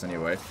somebody else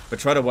anyway. But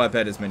try to wipe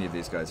out as many of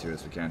these guys here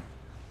as we can.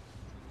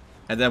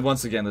 And then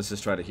once again, let's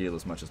just try to heal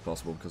as much as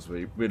possible, because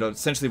we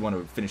essentially want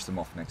to finish them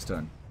off next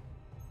turn.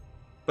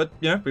 But,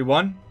 you know, we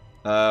won.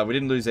 We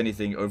didn't lose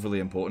anything overly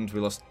important. We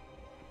lost,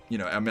 you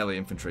know, our melee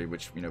infantry,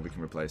 which, you know, we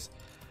can replace.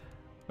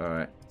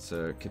 Alright,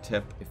 so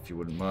Katep, if you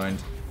wouldn't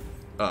mind.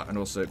 And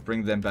also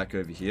bring them back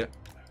over here,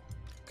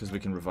 because we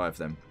can revive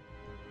them.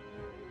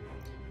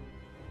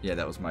 Yeah,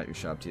 that was my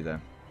Ushabti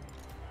there.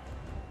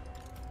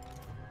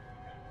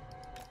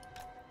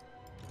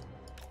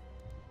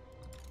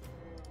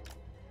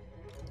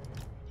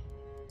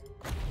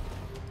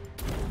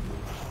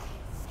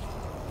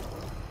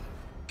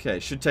 Okay,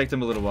 should take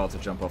them a little while to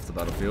jump off the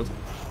battlefield.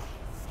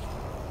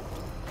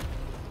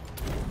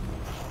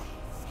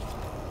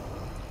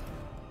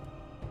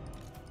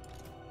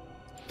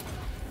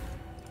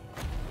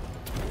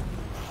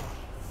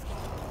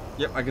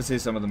 Yep, I can see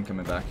some of them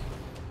coming back.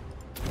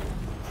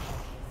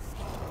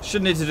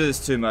 Shouldn't need to do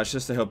this too much,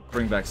 just to help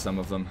bring back some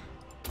of them.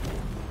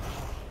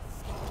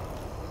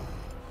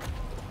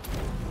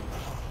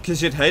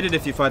 Because you'd hate it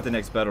if you fight the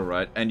next battle,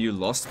 right? And you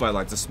lost by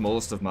like the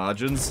smallest of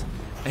margins.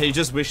 And you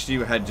just wished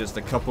you had just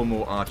a couple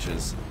more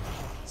archers.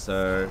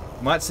 So,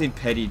 might seem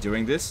petty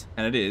doing this,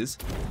 and it is.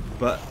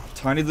 But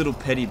tiny little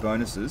petty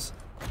bonuses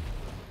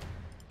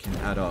can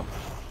add up.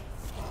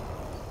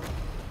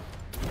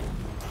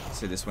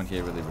 See this one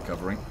here really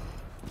recovering.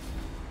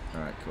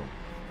 Alright, cool.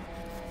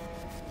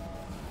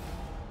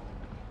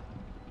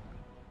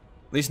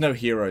 At least no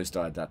heroes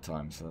died that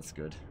time, so that's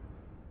good.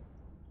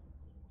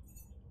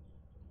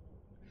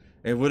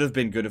 It would have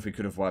been good if we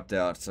could have wiped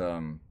out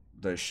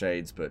those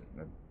shades, but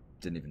I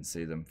didn't even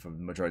see them for the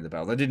majority of the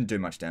battle. They didn't do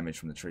much damage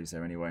from the trees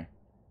there anyway.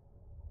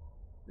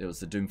 It was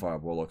the Doomfire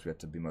Warlocks we had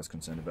to be most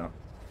concerned about.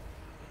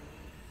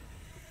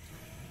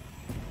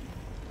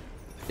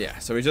 Yeah,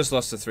 so we just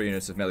lost the 3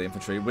 units of melee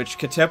infantry, which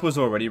Katep was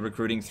already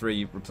recruiting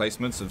 3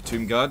 replacements of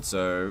Tomb Guard,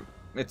 so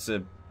it's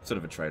a sort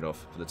of a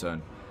trade-off for the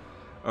turn.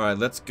 Alright,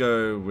 let's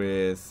go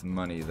with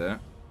money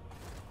there.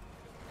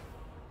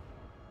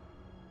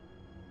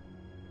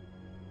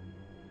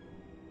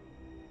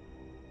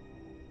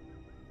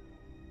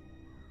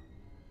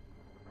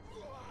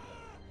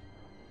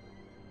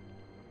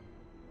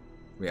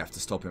 We have to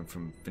stop him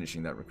from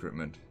finishing that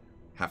recruitment.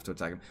 Have to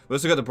attack him. We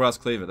also got the Brass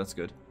Cleaver, that's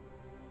good.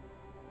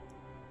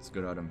 It's a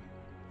good item.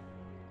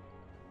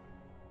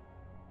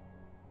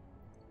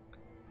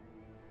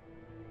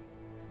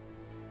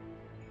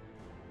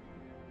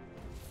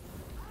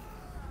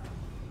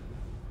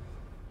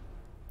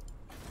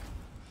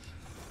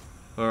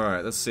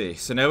 Alright, let's see.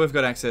 So now we've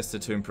got access to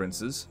Tomb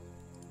Princes.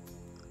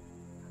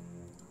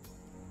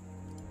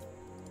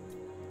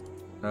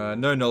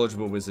 No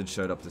knowledgeable wizard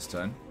showed up this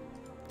turn.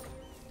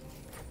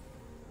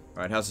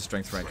 Alright, how's the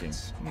strength ranking?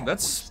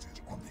 That's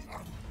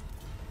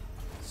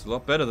a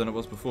lot better than it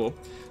was before.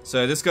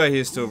 So this guy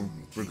here is still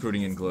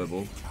recruiting in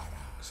global.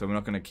 So we're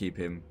not going to keep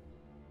him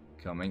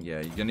coming. Yeah,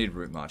 you're going to need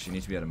route march. You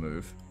need to be able to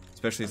move.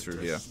 Especially through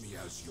here.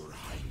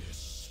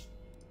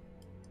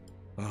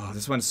 Oh,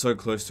 this one's so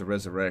close to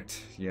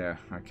resurrect. Yeah,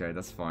 okay,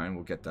 that's fine.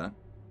 We'll get that.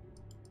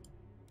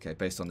 Okay,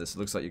 based on this, it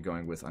looks like you're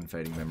going with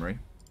Unfading Memory.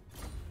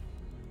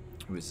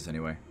 Who is this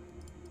anyway?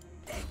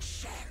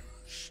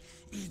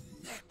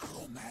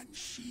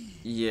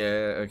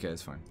 Yeah, okay,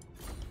 it's fine.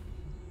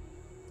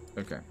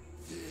 Okay.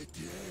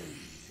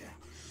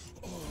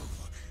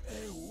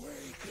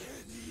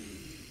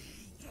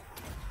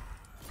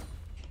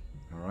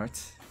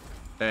 Alright.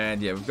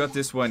 And yeah, we've got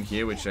this one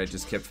here, which I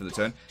just kept for the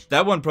turn.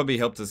 That one probably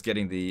helped us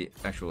getting the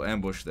actual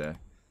ambush there.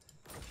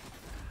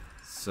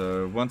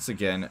 So, once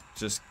again,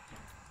 just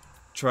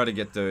try to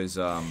get those,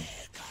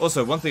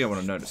 Also, one thing I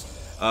want to notice.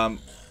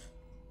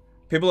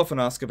 People often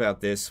ask about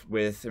this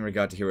in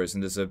regard to heroes,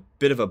 and there's a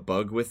bit of a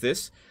bug with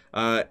this.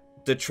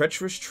 The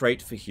treacherous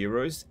trait for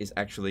heroes is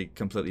actually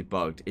completely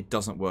bugged. It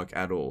doesn't work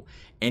at all.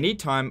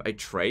 Anytime a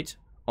trait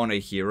on a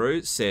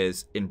hero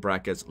says, in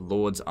brackets,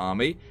 Lord's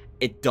Army,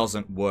 it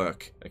doesn't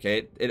work,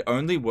 okay? It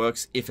only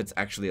works if it's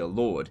actually a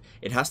Lord.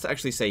 It has to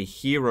actually say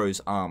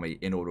Hero's Army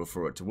in order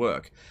for it to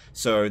work.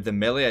 So the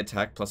melee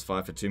attack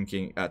 +5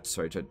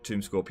 for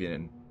Tomb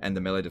Scorpion and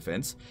the melee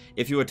defense,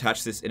 if you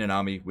attach this in an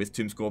army with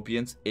Tomb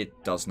Scorpions,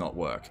 it does not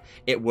work.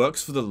 It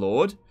works for the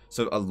Lord,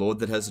 so a Lord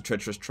that has a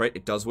treacherous trait,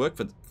 it does work.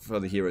 For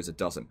the heroes, it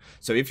doesn't.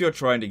 So if you're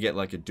trying to get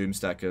like a Doom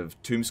stack of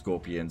Tomb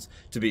Scorpions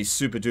to be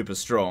super duper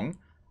strong,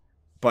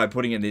 by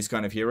putting in these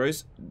kind of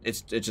heroes,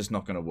 it's just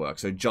not going to work.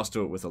 So just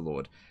do it with a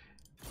Lord.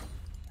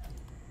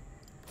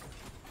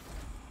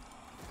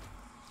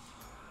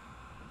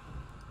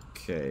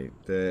 Okay,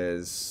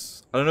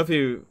 there's... I don't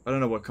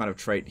know what kind of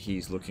trait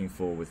he's looking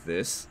for with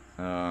this.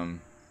 I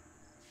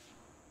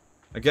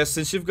guess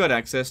since you've got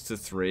access to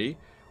 3,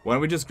 why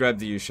don't we just grab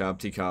the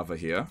Ushabti Carver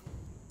here.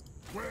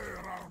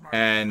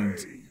 And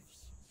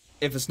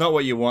if it's not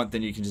what you want,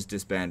 then you can just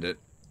disband it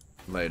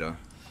later.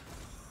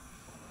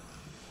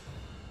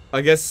 I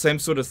guess same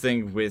sort of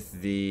thing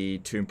with the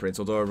Tomb Prince,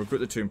 although I'll recruit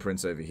the Tomb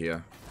Prince over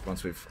here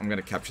once I'm going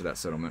to capture that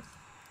settlement.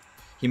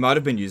 He might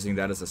have been using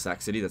that as a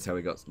sack city, that's how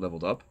he got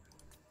leveled up,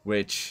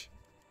 which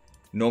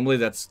normally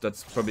that's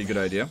probably a good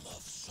idea.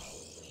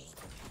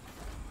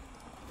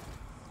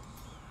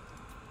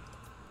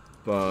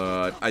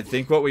 But I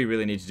think what we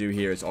really need to do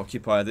here is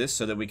occupy this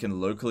so that we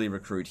can locally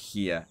recruit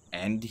here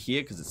and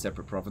here, because it's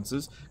separate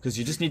provinces. Because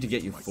you just need to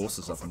get your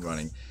forces up and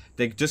running.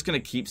 They're just going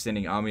to keep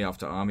sending army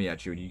after army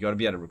at you, and you got to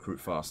be able to recruit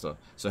faster.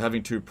 So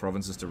having 2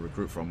 provinces to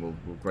recruit from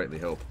will greatly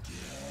help.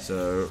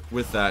 So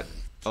with that,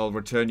 I'll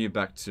return you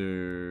back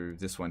to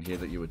this one here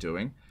that you were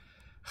doing.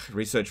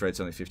 Research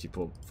rate's only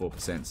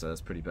 54%, so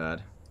that's pretty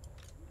bad.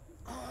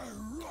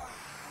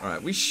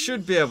 Alright, we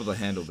should be able to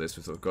handle this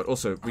with what we've got.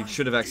 Also, we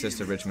should have access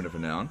to Regiment of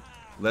Renown.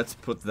 Let's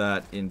put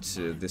that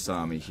into this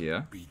army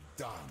here.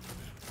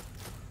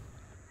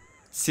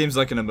 Seems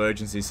like an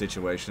emergency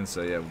situation,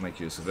 so yeah, we'll make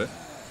use of it.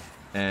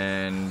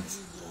 And...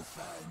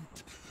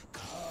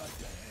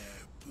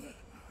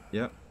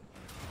 yep.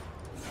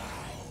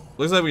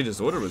 Looks like we just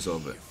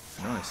auto-resolve it.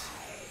 Nice.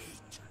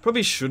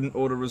 Probably shouldn't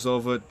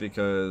auto-resolve it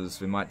because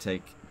we might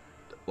take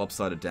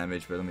lopsided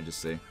damage, but let me just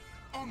see.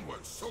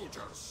 Onward,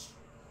 soldiers!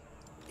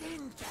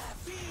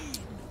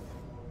 Intervene.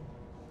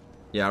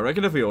 Yeah, I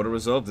reckon if we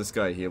auto-resolve, this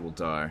guy here will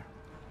die.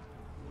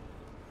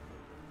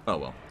 Oh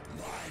well.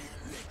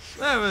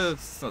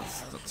 It's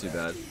not too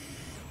bad.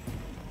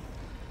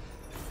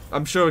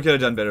 I'm sure we could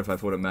have done better if I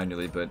fought it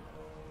manually, but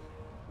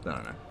I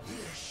don't know.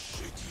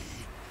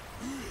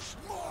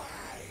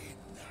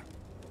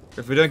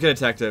 If we don't get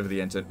attacked over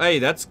the end, hey,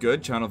 that's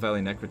good. Channel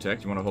Valley Neck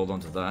Protect. You want to hold on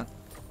to that?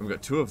 We've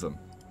got 2 of them.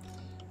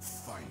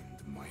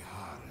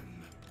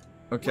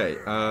 Okay,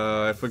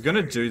 if we're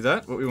gonna do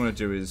that, what we want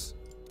to do is...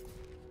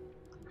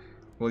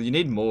 Well, you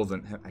need more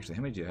than... Actually,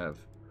 how many do you have?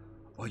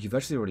 Oh, you've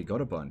actually already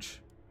got a bunch.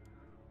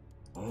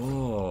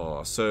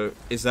 Oh, so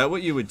is that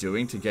what you were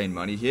doing to gain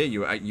money here?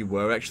 You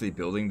were actually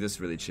building this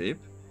really cheap?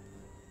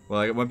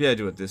 Well, I won't be able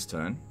to do it this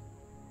turn.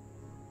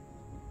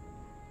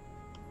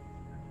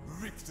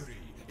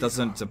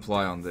 Doesn't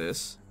apply on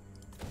this.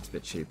 It's a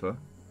bit cheaper.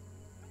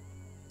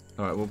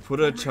 Alright, we'll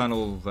put a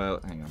channel...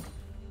 hang on.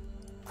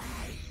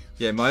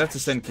 Yeah, might have to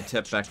send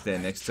Katep back there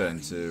next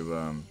turn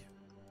to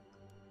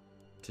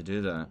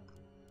do that.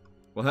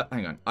 Well,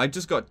 hang on. I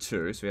just got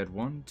 2, so we had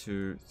 1,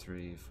 2,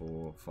 3,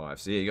 4,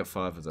 5. So yeah, you got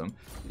 5 of them.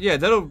 Yeah,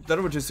 that'll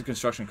reduce the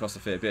construction cost a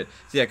fair bit.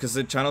 So yeah, because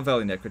the Channel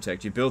Valley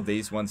Necrotect, you build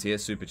these ones here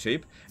super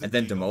cheap, and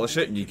then demolish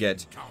it, and you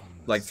get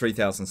like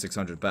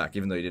 3,600 back,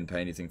 even though you didn't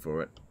pay anything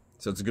for it.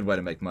 So it's a good way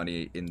to make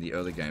money in the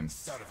early game.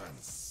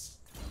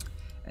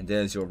 And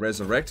there's your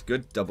Resurrect.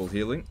 Good. Double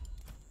healing.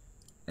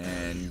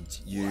 And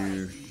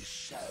you...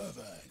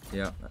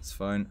 Yeah, that's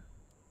fine.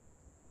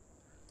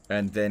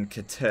 And then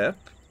Katep.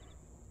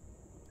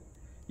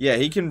 Yeah,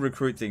 he can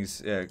recruit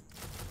things. Yeah,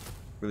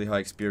 really high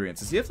experience.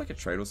 Does he have like a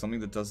trait or something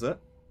that does that?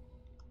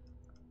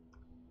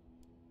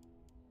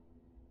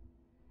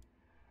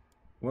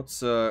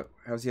 What's...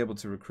 How's he able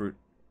to recruit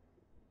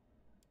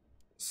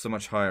so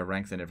much higher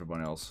rank than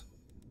everyone else?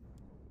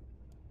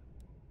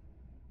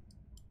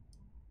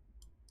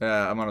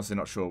 I'm honestly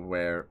not sure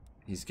where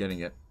he's getting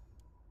it.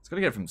 He's got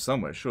to get it from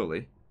somewhere,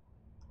 surely.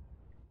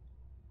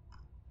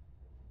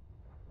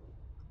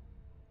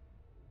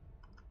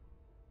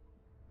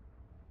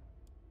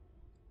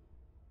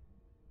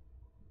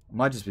 I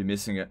might just be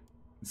missing it.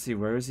 Let's see,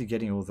 where is he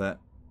getting all that?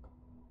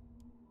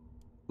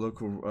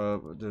 Local,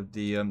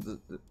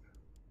 the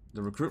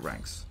recruit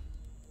ranks.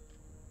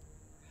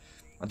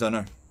 I don't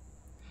know.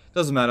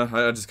 Doesn't matter.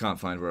 I just can't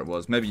find where it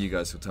was. Maybe you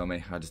guys will tell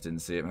me. I just didn't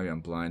see it. Maybe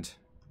I'm blind.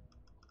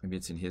 Maybe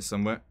it's in here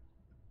somewhere.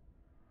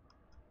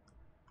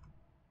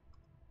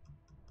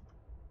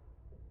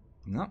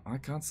 No, I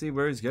can't see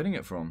where he's getting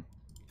it from.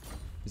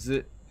 Is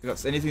it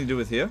got anything to do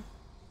with here?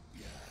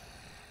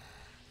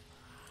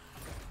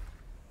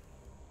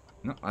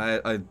 No,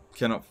 I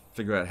cannot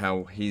figure out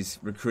how he's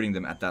recruiting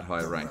them at that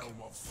high rank.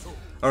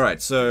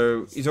 Alright,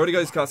 so he's already got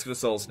his Casket of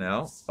Souls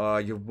now.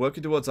 You're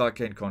working towards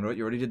Arcane Conduit.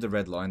 You already did the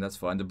red line, that's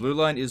fine. The blue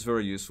line is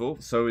very useful.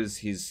 So is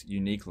his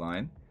unique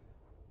line.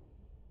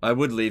 I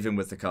would leave him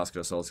with the Casket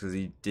of Souls because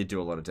he did do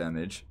a lot of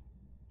damage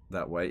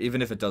that way,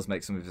 even if it does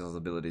make some of his other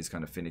abilities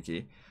kind of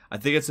finicky. I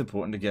think it's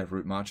important to get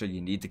Root Marcher. You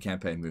need the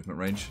campaign movement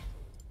range.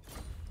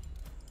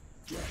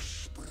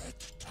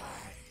 Desperate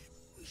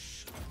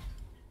times.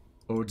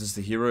 Or does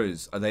the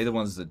heroes, are they the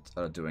ones that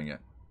are doing it?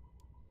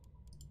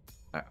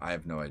 I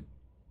have no idea.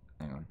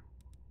 Hang on.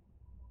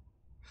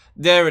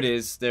 There it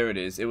is. There it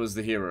is. It was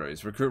the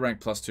heroes. Recruit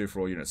rank +2 for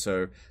all units.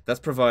 So that's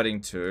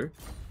providing 2.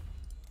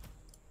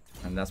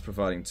 And that's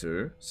providing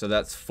 2. So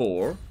that's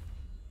 4.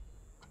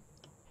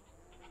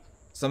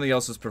 Something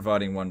else is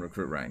providing 1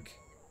 recruit rank.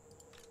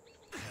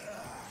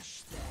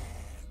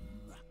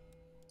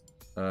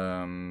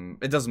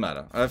 It doesn't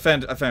matter. I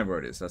found where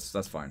it is.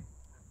 That's fine.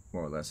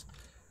 More or less.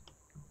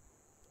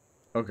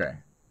 Okay.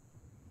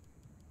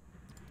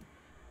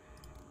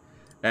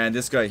 And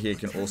this guy here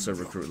can also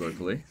recruit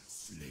locally.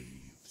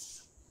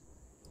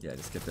 Yeah,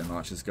 just get their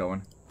marches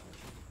going.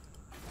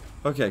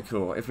 Okay,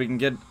 cool. If we can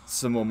get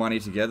some more money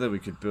together, we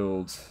could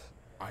build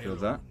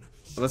that.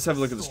 Let's have a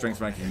look at the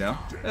strength ranking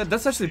now. Yeah,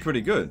 that's actually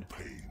pretty good.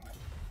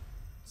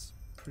 It's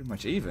pretty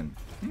much even.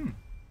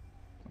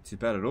 Not too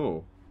bad at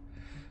all.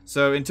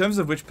 So, in terms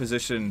of which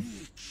position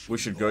we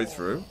should go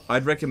through,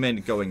 I'd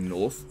recommend going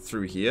north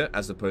through here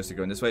as opposed to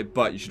going this way,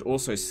 but you should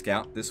also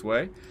scout this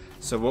way.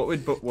 So what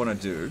we'd want to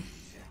do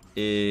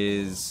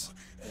is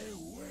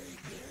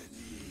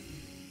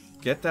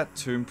get that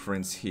Tomb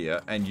Prince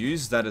here and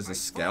use that as a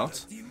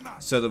scout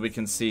so that we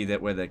can see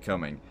that where they're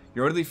coming.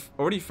 You're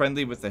already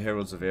friendly with the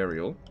Heralds of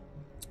Ariel,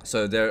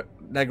 so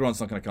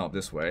Nagaron's not going to come up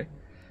this way.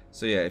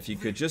 So yeah, if you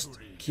could just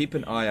keep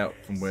an eye out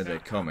from where they're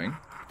coming,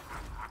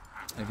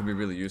 it can be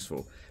really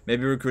useful.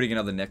 Maybe recruiting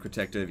another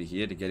Necrotect over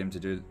here to get him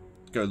to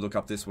go look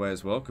up this way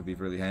as well could be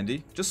really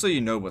handy, just so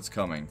you know what's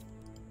coming.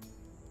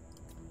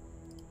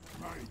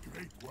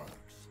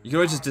 You can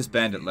always just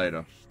disband it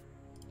later.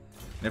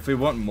 And if we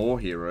want more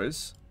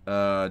heroes,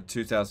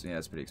 2,000, yeah,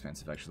 that's pretty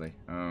expensive actually.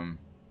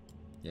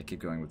 Yeah, keep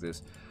going with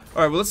this.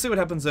 Alright, well let's see what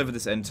happens over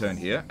this end turn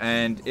here,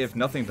 and if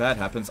nothing bad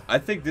happens, I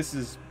think this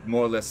is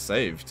more or less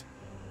saved.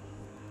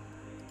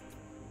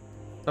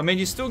 I mean,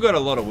 you still got a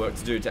lot of work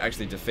to do to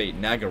actually defeat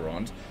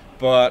Nagaron,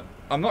 but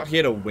I'm not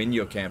here to win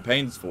your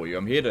campaigns for you.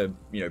 I'm here to,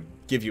 you know,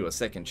 give you a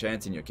second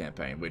chance in your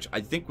campaign, which I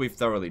think we've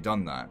thoroughly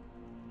done that.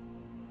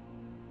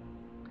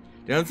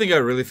 The only thing I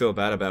really feel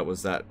bad about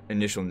was that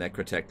initial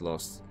Necrotect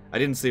loss. I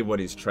didn't see what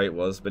his trait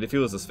was, but if he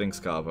was a Sphinx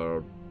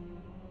Carver,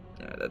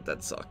 yeah,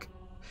 that'd suck.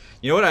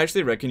 You know what? I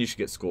actually reckon you should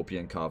get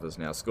Scorpion Carvers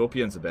now.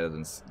 Scorpions are better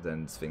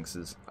than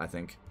Sphinxes, I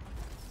think.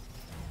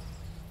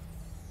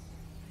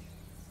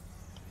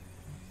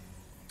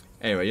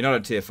 Anyway, you're not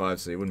at tier 5,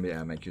 so you wouldn't be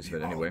able to make use of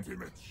it anyway.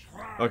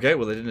 Okay,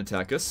 well they didn't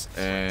attack us,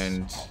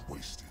 and...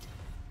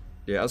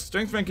 yeah, our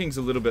strength ranking's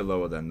a little bit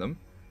lower than them.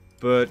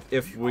 But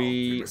if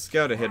we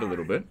scout ahead a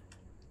little bit...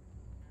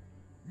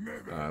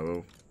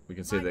 well, we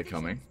can see they're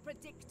coming.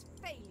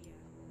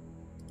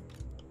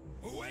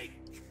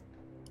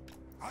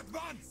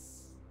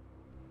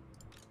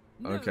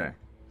 Okay.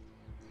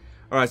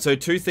 Alright, so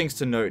two things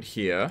to note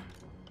here.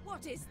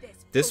 What is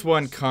this? This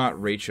one can't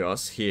reach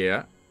us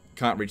here.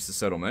 Can't reach the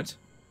settlement.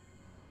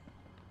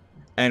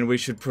 And we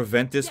should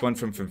prevent this one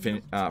from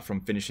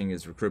finishing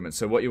his recruitment.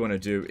 So what you want to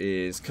do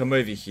is come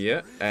over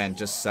here and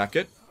just sack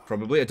it.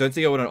 Probably. I don't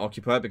think I want to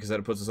occupy it because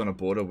that puts us on a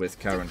border with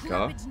Kara and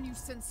Kar.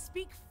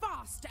 Speak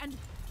fast and...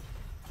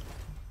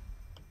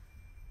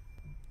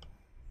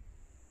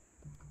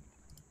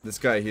 This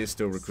guy here is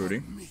still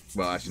recruiting.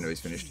 Well, actually, no, he's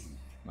finished.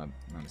 My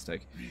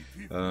mistake.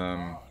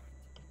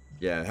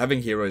 Yeah,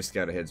 having heroes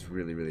scout ahead is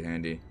really, really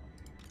handy.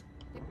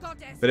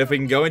 But if we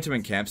can go into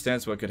encamp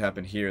stance, what could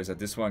happen here is that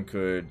this one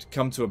could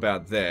come to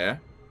about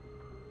there.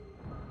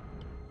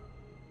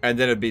 And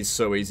then it'd be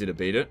so easy to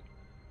beat it.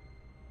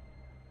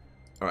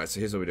 Alright, so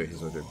here's what we do,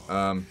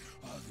 we're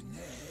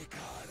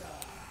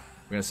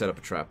gonna set up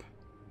a trap.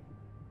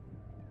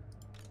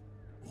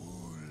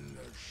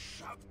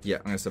 Yeah,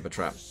 I'm gonna set up a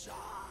trap.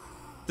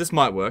 This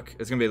might work.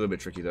 It's gonna be a little bit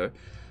tricky though.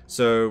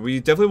 So we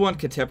definitely want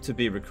Katep to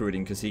be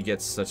recruiting because he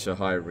gets such a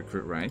high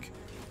recruit rank.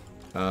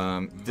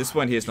 This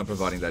one here is not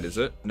providing that, is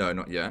it? No,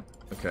 not yet.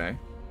 Okay.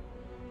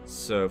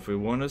 So if we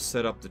want to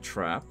set up the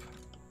trap,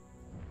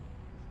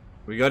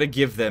 we got to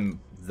give them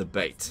the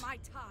bait.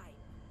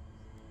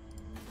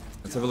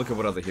 Let's have a look at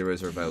what other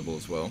heroes are available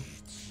as well.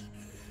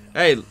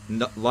 Hey,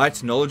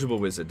 light knowledgeable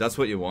wizard. That's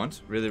what you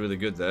want. Really, really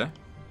good there.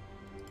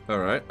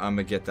 Alright, I'm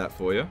gonna get that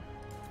for you.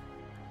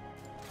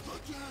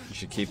 You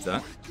should keep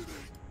that.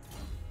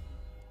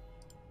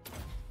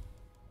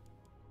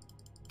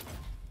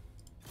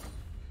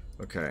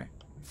 Okay.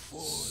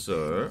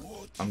 So,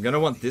 I'm gonna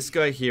want this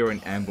guy here in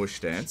ambush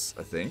stance,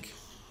 I think.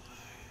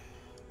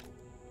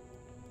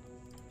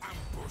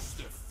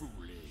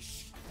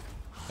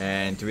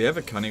 And do we have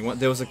a cunning one?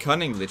 There was a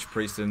cunning lich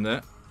priest in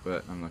there,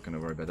 but I'm not gonna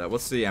worry about that.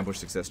 What's the ambush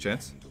success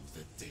chance?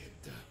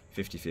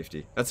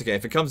 50-50. That's okay.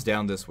 If it comes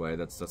down this way,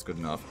 that's good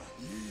enough.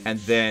 And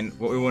then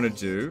what we want to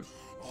do,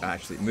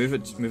 actually move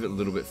it a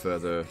little bit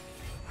further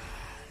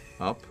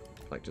up,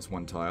 like just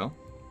one tile.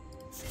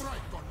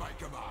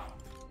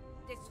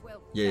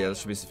 Yeah, that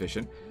should be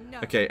sufficient.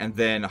 Okay, and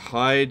then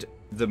hide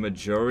the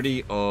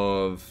majority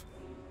of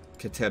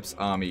Katep's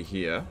army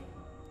here.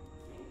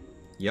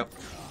 Yep,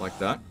 like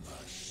that.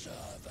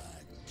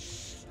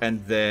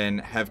 And then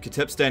have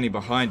Katep standing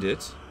behind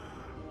it.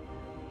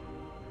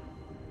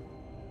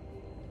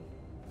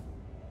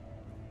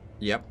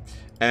 Yep.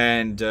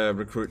 And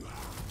recruit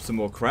some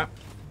more crap.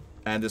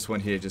 And this one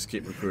here, just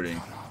keep recruiting.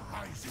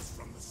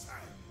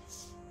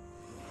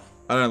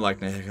 I don't like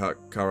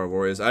Nehekara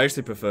warriors. I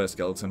actually prefer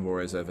skeleton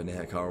warriors over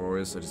Nehekara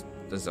warriors. I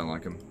just don't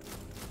like them.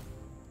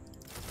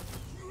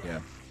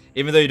 Yeah.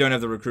 Even though you don't have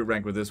the recruit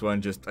rank with this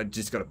one, I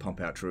just gotta pump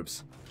out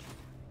troops.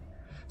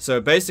 So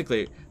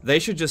basically, they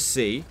should just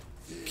see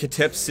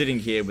Katep sitting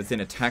here within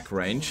attack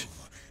range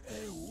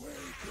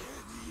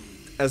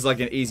as like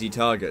an easy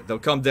target. They'll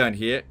come down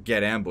here,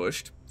 get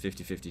ambushed,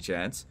 50-50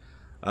 chance,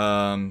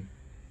 and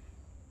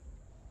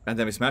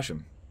then we smash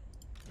them.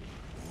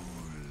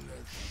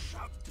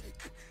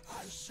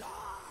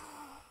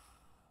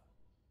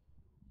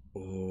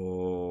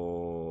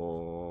 Oh.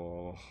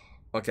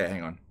 Okay,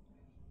 hang on.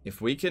 If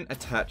we can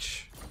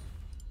attach...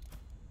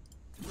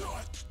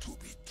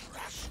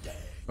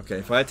 Okay,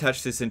 if I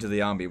attach this into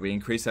the army, we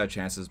increase our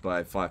chances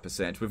by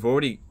 5%. We've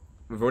already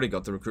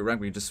got the recruit rank.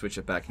 We can just switch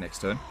it back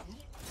next turn.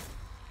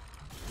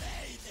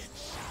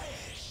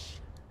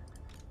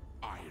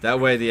 That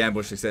way, the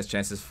ambush success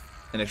chance is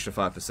an extra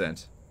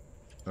 5%.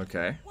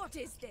 Okay. What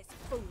is this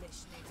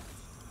foolishness?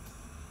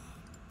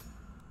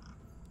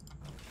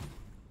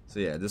 So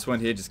yeah, this one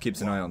here just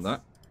keeps an eye on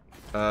that.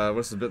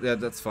 What's the bit? Yeah,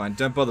 that's fine.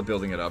 Don't bother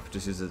building it up.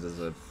 Just use it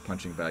as a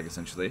punching bag,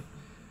 essentially.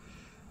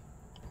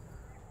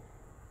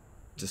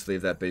 Just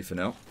leave that be for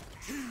now.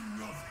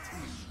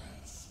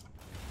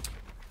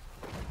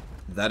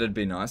 That'd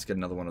be nice. Get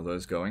another one of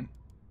those going.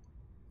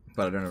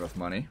 But I don't have enough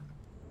money.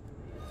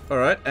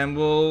 Alright, and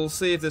we'll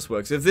see if this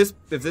works. If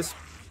this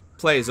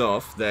plays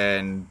off,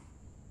 then...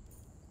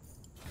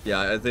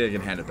 yeah, I think I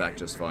can hand it back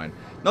just fine.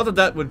 Not that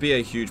that would be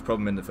a huge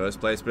problem in the first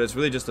place, but it's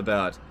really just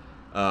about...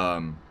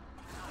 yeah,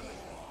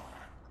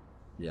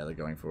 they're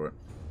going for it.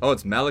 Oh,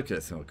 it's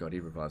Malekith. Oh god, he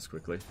revives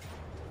quickly.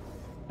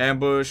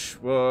 Ambush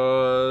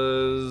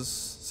was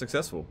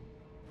successful.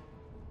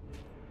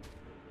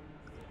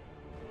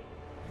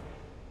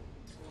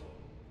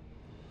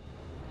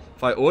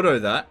 If I auto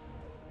that...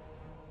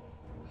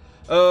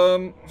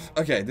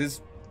 okay,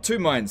 there's two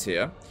mines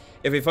here.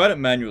 If we fight it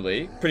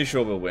manually, pretty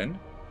sure we'll win.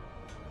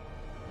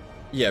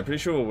 Yeah, pretty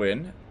sure we'll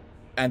win.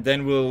 And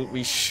then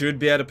we should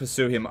be able to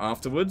pursue him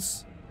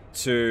afterwards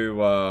to,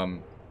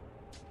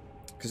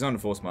 because he's on a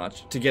force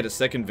march, to get a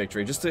second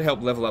victory, just to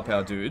help level up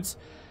our dudes.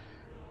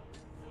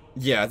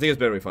 Yeah, I think it's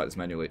better we fight this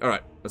manually.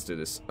 Alright, let's do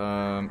this.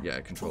 Yeah,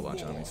 control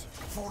large armies.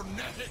 For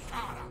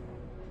Nehekara.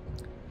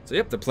 So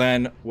yep, the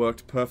plan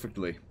worked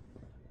perfectly.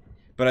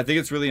 But I think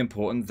it's really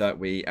important that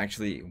we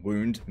actually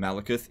wound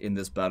Malekith in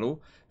this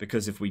battle,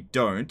 because if we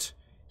don't,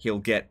 he'll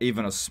get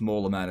even a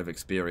small amount of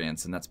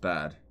experience, and that's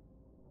bad.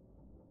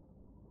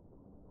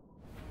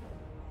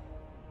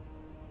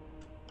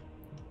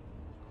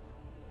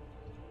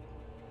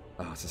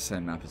 Oh, it's the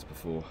same map as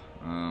before.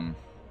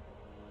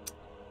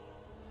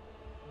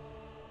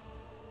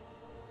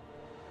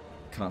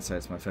 Can't say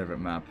it's my favorite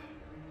map.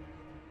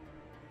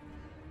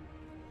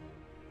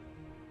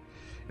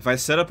 If I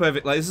set up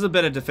over... Like, this is a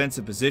better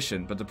defensive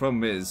position, but the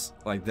problem is,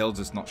 like, they'll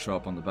just not show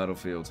up on the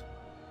battlefield.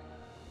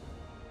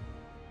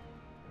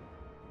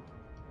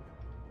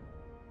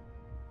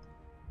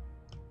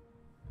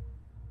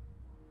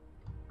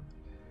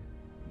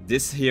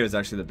 This here is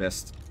actually the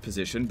best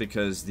position,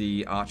 because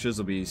the archers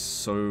will be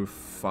so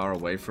far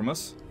away from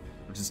us.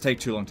 It'll just take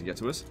too long to get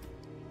to us.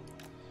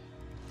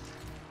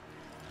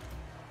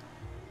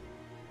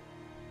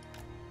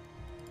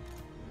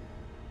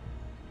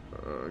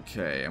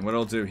 Okay, and what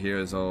I'll do here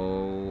is I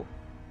don't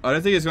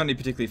think it's got any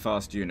particularly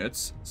fast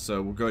units,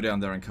 so we'll go down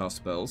there and cast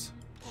spells.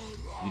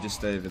 You just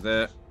stay over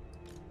there.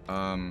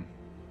 Haven't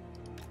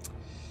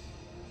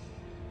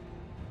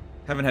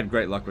had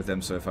great luck with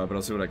them so far, but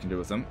I'll see what I can do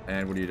with them.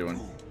 And what are you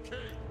doing?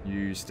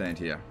 You stand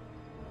here.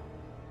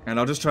 And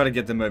I'll just try to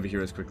get them over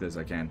here as quickly as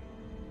I can.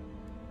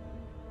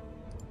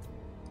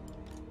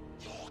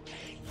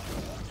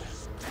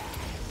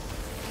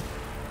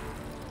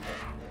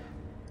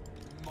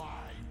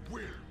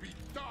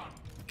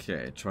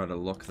 Okay, try to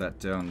lock that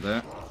down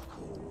there.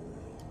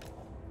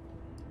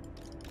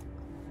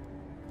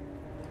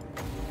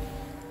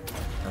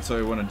 That's what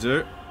we want to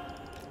do.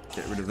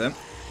 Get rid of them.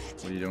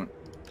 What are you doing?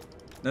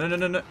 No, no,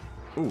 no, no, no.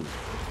 Ooh.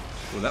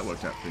 Well, that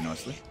worked out pretty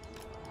nicely.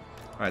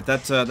 Alright,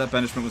 that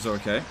banishment was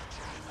okay.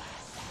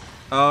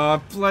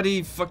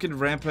 Bloody fucking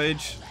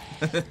rampage.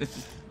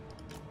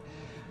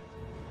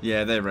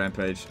 Yeah, they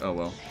rampage. Oh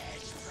well.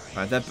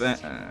 Alright,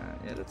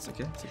 yeah, that's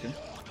okay, that's okay.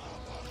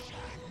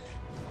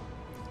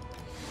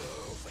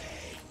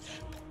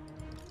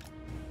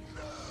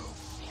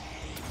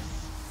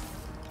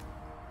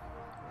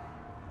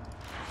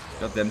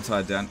 Got them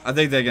tied down. I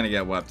think they're gonna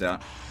get wiped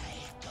out.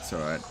 It's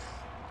alright.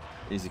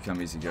 Easy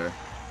come, easy go.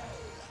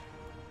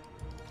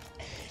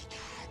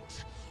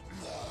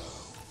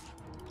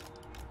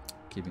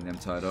 Keeping them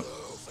tied up.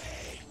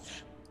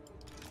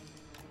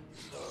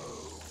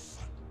 Oh,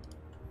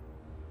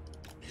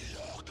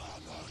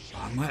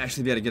 I might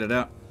actually be able to get it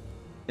out.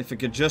 If it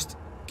could just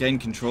gain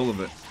control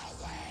of it.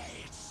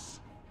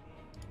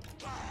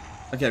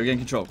 Okay, we gain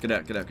control. Get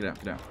out, get out, get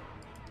out, get out.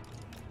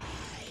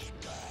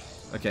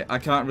 Okay, I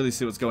can't really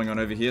see what's going on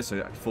over here,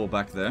 so I fall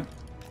back there.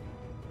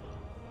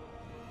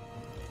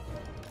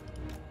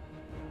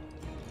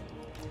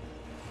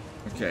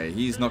 Okay,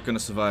 he's not going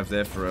to survive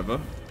there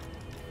forever.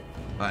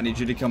 I need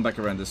you to come back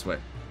around this way.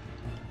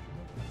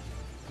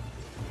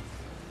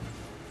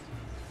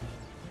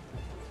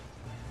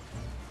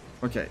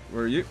 Okay,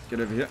 where are you?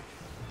 Get over here.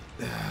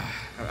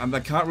 I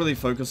can't really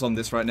focus on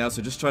this right now,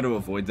 so just try to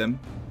avoid them.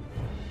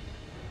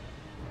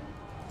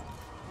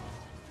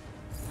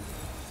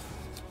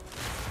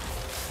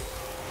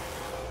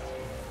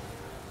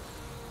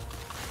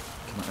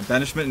 Come on,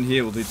 banishment in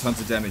here will do tons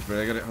of damage, but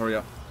I gotta hurry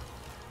up.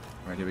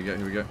 Alright, here we go,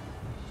 here we go.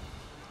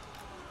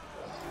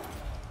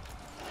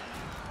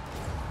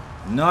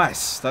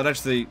 Nice! That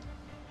actually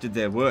did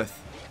their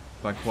worth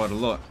by quite a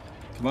lot.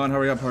 Come on,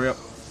 hurry up, hurry up.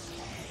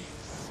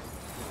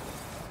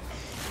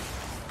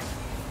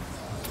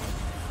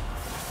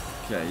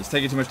 Okay, he's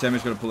taking too much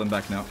damage, gotta pull him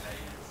back now.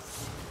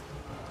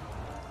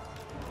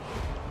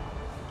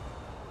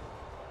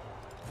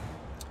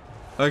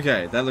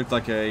 Okay, that looked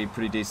like a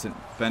pretty decent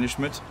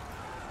banishment.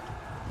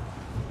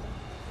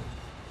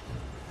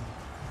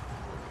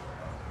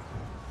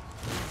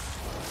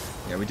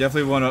 Yeah, we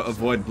definitely want to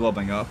avoid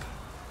blobbing up.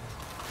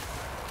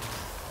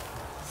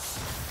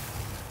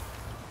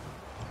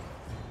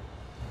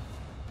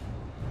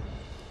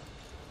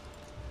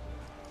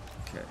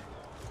 Okay,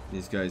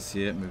 these guys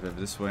here, move over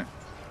this way.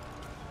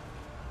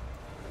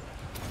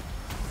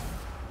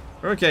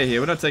 We're okay here,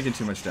 we're not taking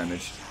too much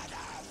damage.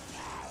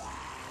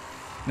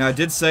 Now, I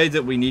did say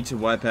that we need to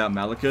wipe out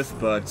Malekith,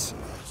 but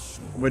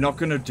we're not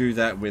going to do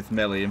that with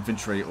melee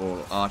infantry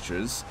or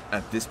archers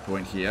at this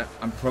point here.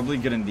 I'm probably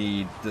going to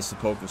need the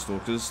Sepulchral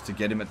Stalkers to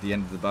get him at the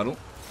end of the battle.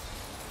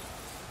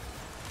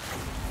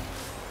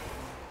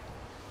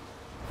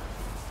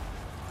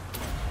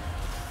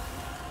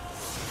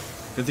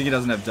 Good thing he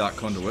doesn't have Dark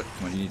Conduit.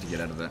 Come on, you need to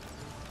get out of there.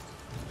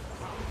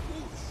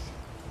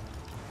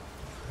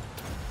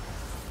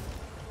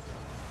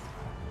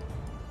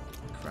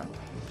 Crap.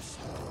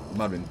 It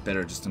might have been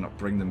better just to not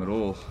bring them at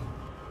all.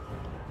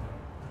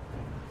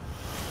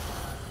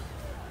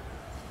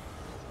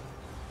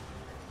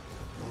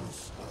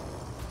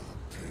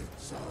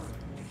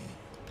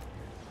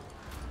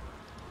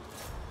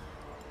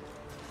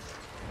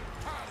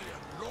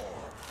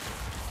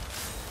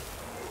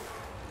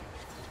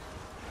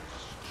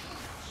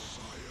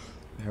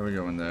 How are we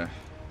going there?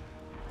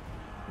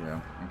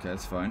 Yeah, okay,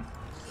 that's fine.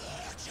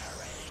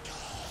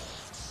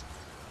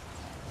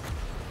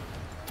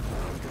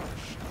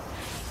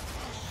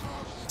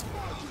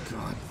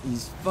 God,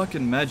 he's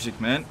fucking magic,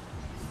 man.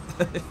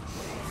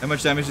 How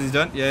much damage has he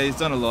done? Yeah, he's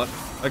done a lot.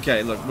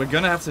 Okay, look, we're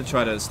gonna have to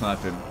try to snipe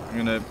him. I'm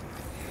gonna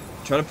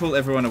try to pull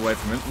everyone away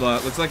from him.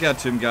 Looks like our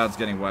Tomb Guard's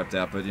getting wiped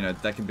out, but, you know,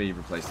 that can be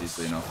replaced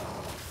easily enough.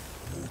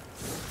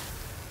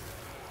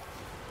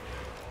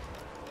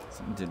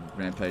 Something did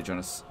rampage on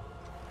us.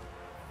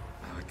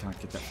 Oh, I can't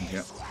get that from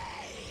here.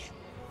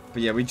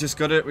 But yeah, we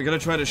gotta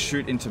try to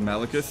shoot into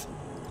Malekith.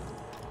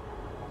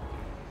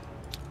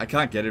 I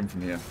can't get him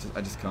from here.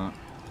 I just can't.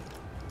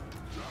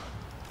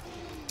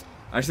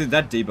 Actually,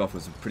 that debuff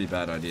was a pretty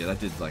bad idea. That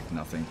did, like,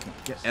 nothing.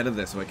 Get out of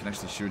there so I can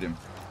actually shoot him.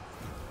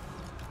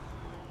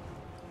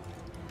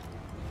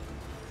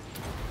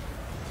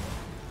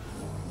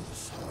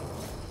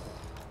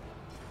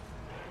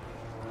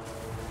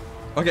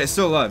 Okay, it's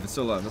still alive. It's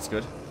still alive. That's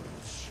good.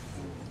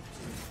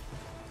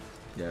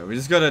 Yeah, we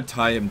just gotta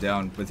tie him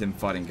down with him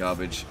fighting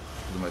garbage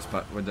for the most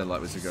part. Where'd that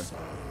light wizard go?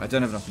 I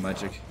don't have enough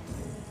magic.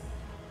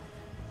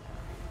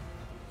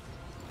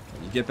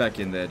 You get back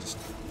in there, just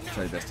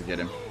try your best to get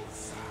him.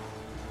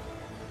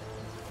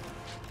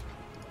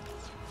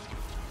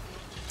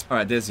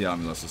 Alright, there's the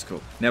army loss. That's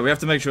cool. Now we have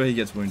to make sure he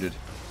gets wounded.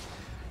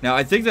 Now,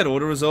 I think that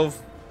auto-resolve...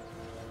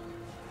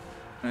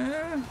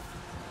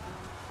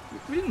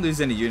 we didn't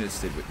lose any units,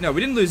 did we? No,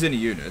 we didn't lose any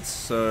units,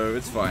 so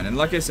it's fine. And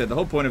like I said, the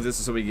whole point of this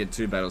is so we can get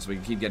 2 battles, so we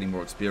can keep getting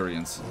more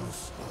experience.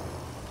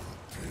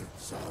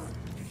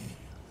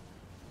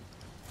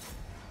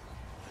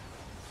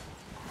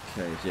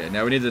 Okay, yeah,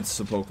 now we need the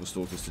sepulchral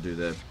stalkers to do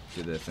their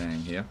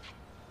thing here.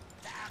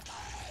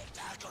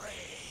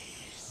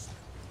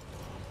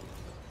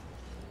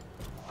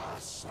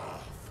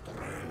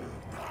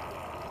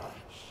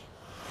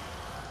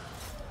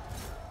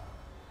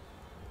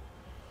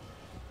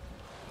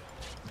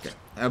 Okay,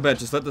 how about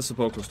just let the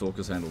sepulchral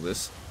stalkers handle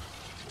this.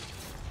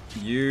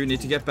 You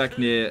need to get back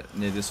near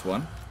this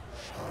one.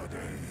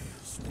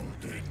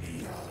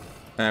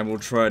 And we'll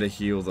try to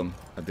heal them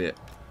a bit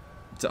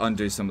to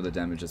undo some of the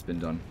damage that's been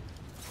done.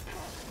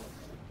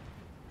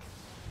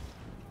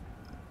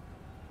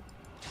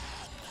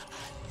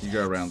 You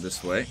go around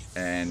this way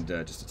and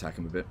just attack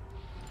him a bit.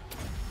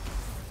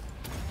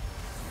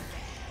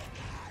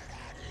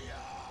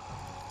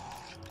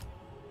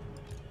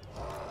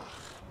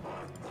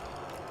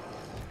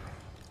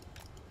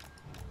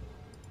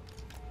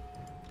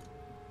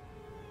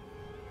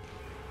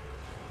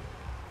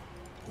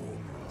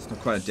 It's not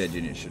quite a dead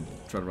unit. Should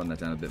try to run that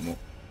down a bit more.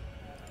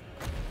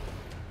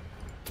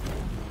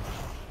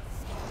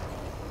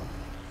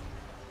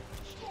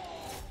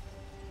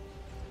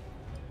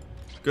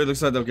 Good,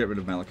 looks like they'll get rid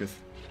of Malekith.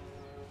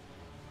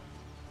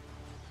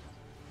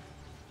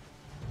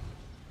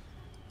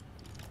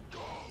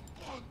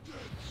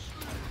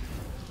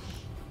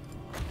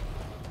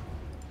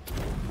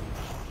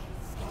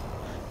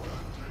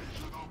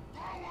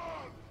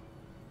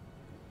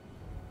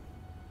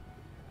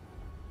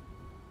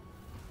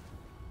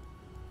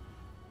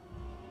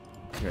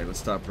 Okay, let's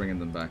start bringing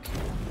them back.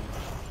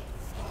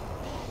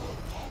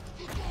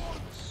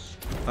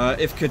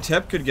 If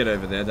Katep could get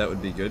over there, that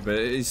would be good, but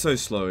he's so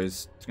slow,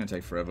 it's going to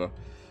take forever.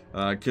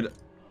 Could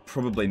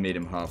probably meet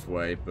him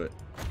halfway, but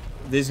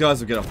these guys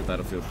will get off the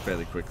battlefield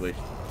fairly quickly.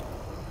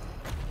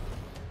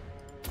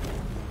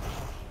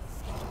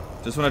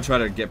 Just want to try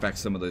to get back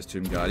some of those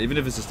Tomb Guard, even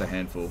if it's just a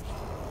handful.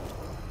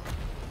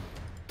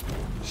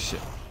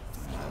 Shit.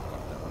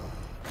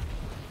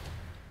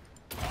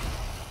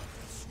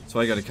 So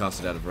I got to cast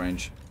it out of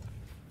range.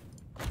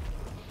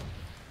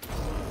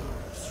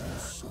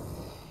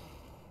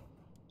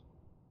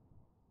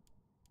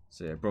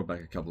 So yeah, brought back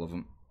a couple of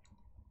them.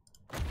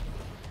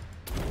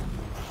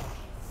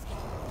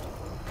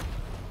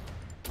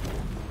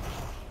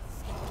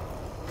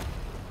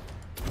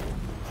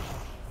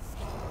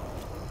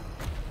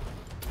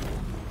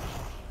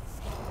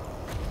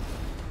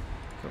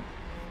 Cool.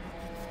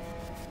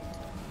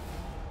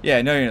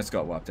 Yeah, no units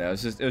got wiped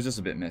out. It was just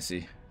a bit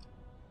messy.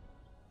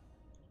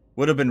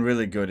 Would have been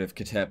really good if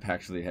Katep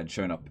actually had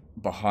shown up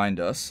behind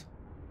us,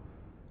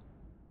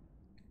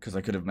 because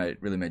I could have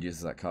really made use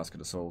of that Casket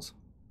of Souls.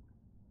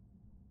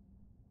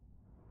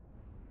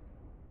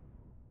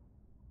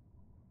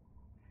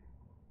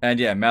 And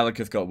yeah,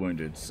 Malekith got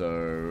wounded,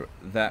 so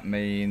that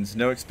means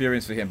no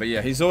experience for him. But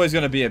yeah, he's always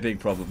going to be a big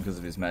problem because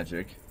of his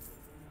magic.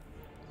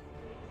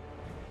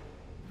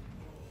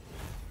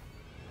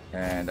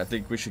 And I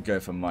think we should go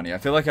for money. I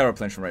feel like our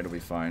replenishment rate will be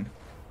fine,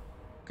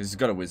 because he's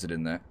got a wizard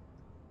in there.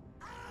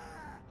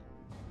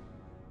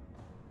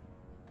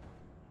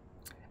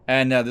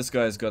 And now this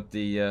guy's got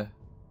the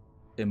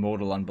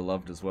Immortal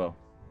Unbeloved as well.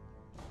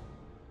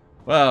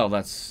 Well,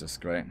 that's just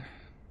great.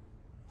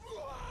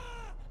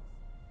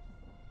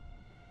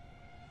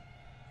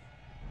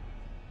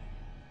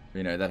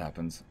 You know, that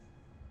happens.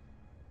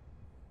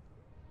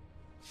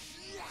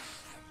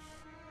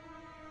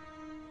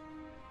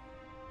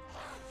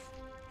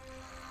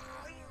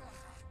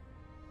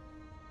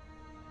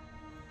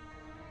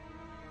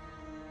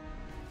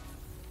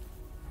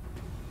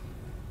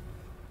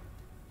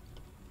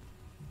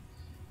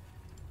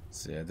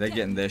 So yeah, they're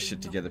getting their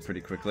shit together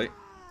pretty quickly.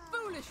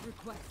 Foolish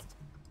request.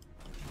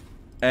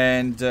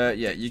 And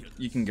yeah,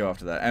 you can go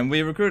after that. And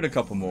we recruited a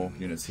couple more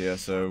units here,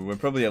 so we're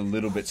probably a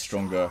little bit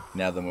stronger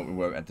now than what we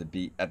were at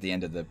the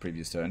end of the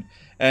previous turn.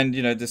 And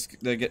you know,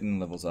 they're getting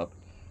levels up.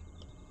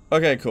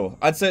 Okay, cool.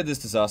 I'd say this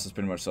disaster is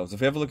pretty much solved. If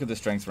we have a look at the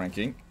strength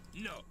ranking,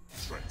 No.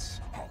 Threats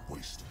are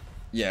wasted.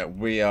 yeah,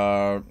 we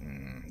are.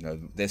 No,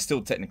 they're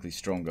still technically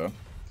stronger,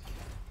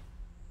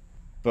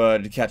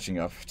 but catching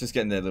up, just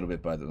getting there a little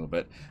bit by a little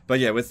bit. But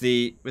yeah, with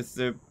the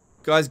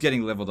guys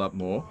getting leveled up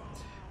more.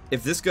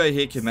 If this guy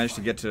here can manage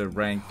to get to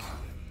rank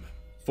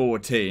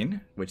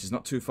 14, which is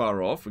not too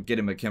far off, we get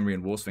him a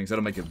Kemrian War Sphinx,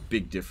 that'll make a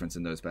big difference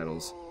in those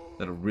battles.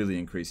 That'll really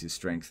increase his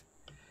strength.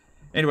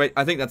 Anyway,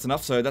 I think that's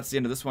enough, so that's the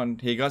end of this one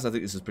here, guys. I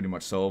think this is pretty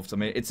much solved. I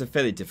mean, it's a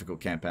fairly difficult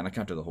campaign. I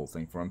can't do the whole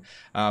thing for him.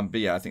 But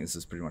yeah, I think this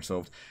is pretty much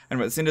solved.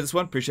 Anyway, that's the end of this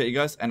one. Appreciate you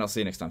guys, and I'll see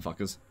you next time,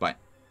 fuckers. Bye.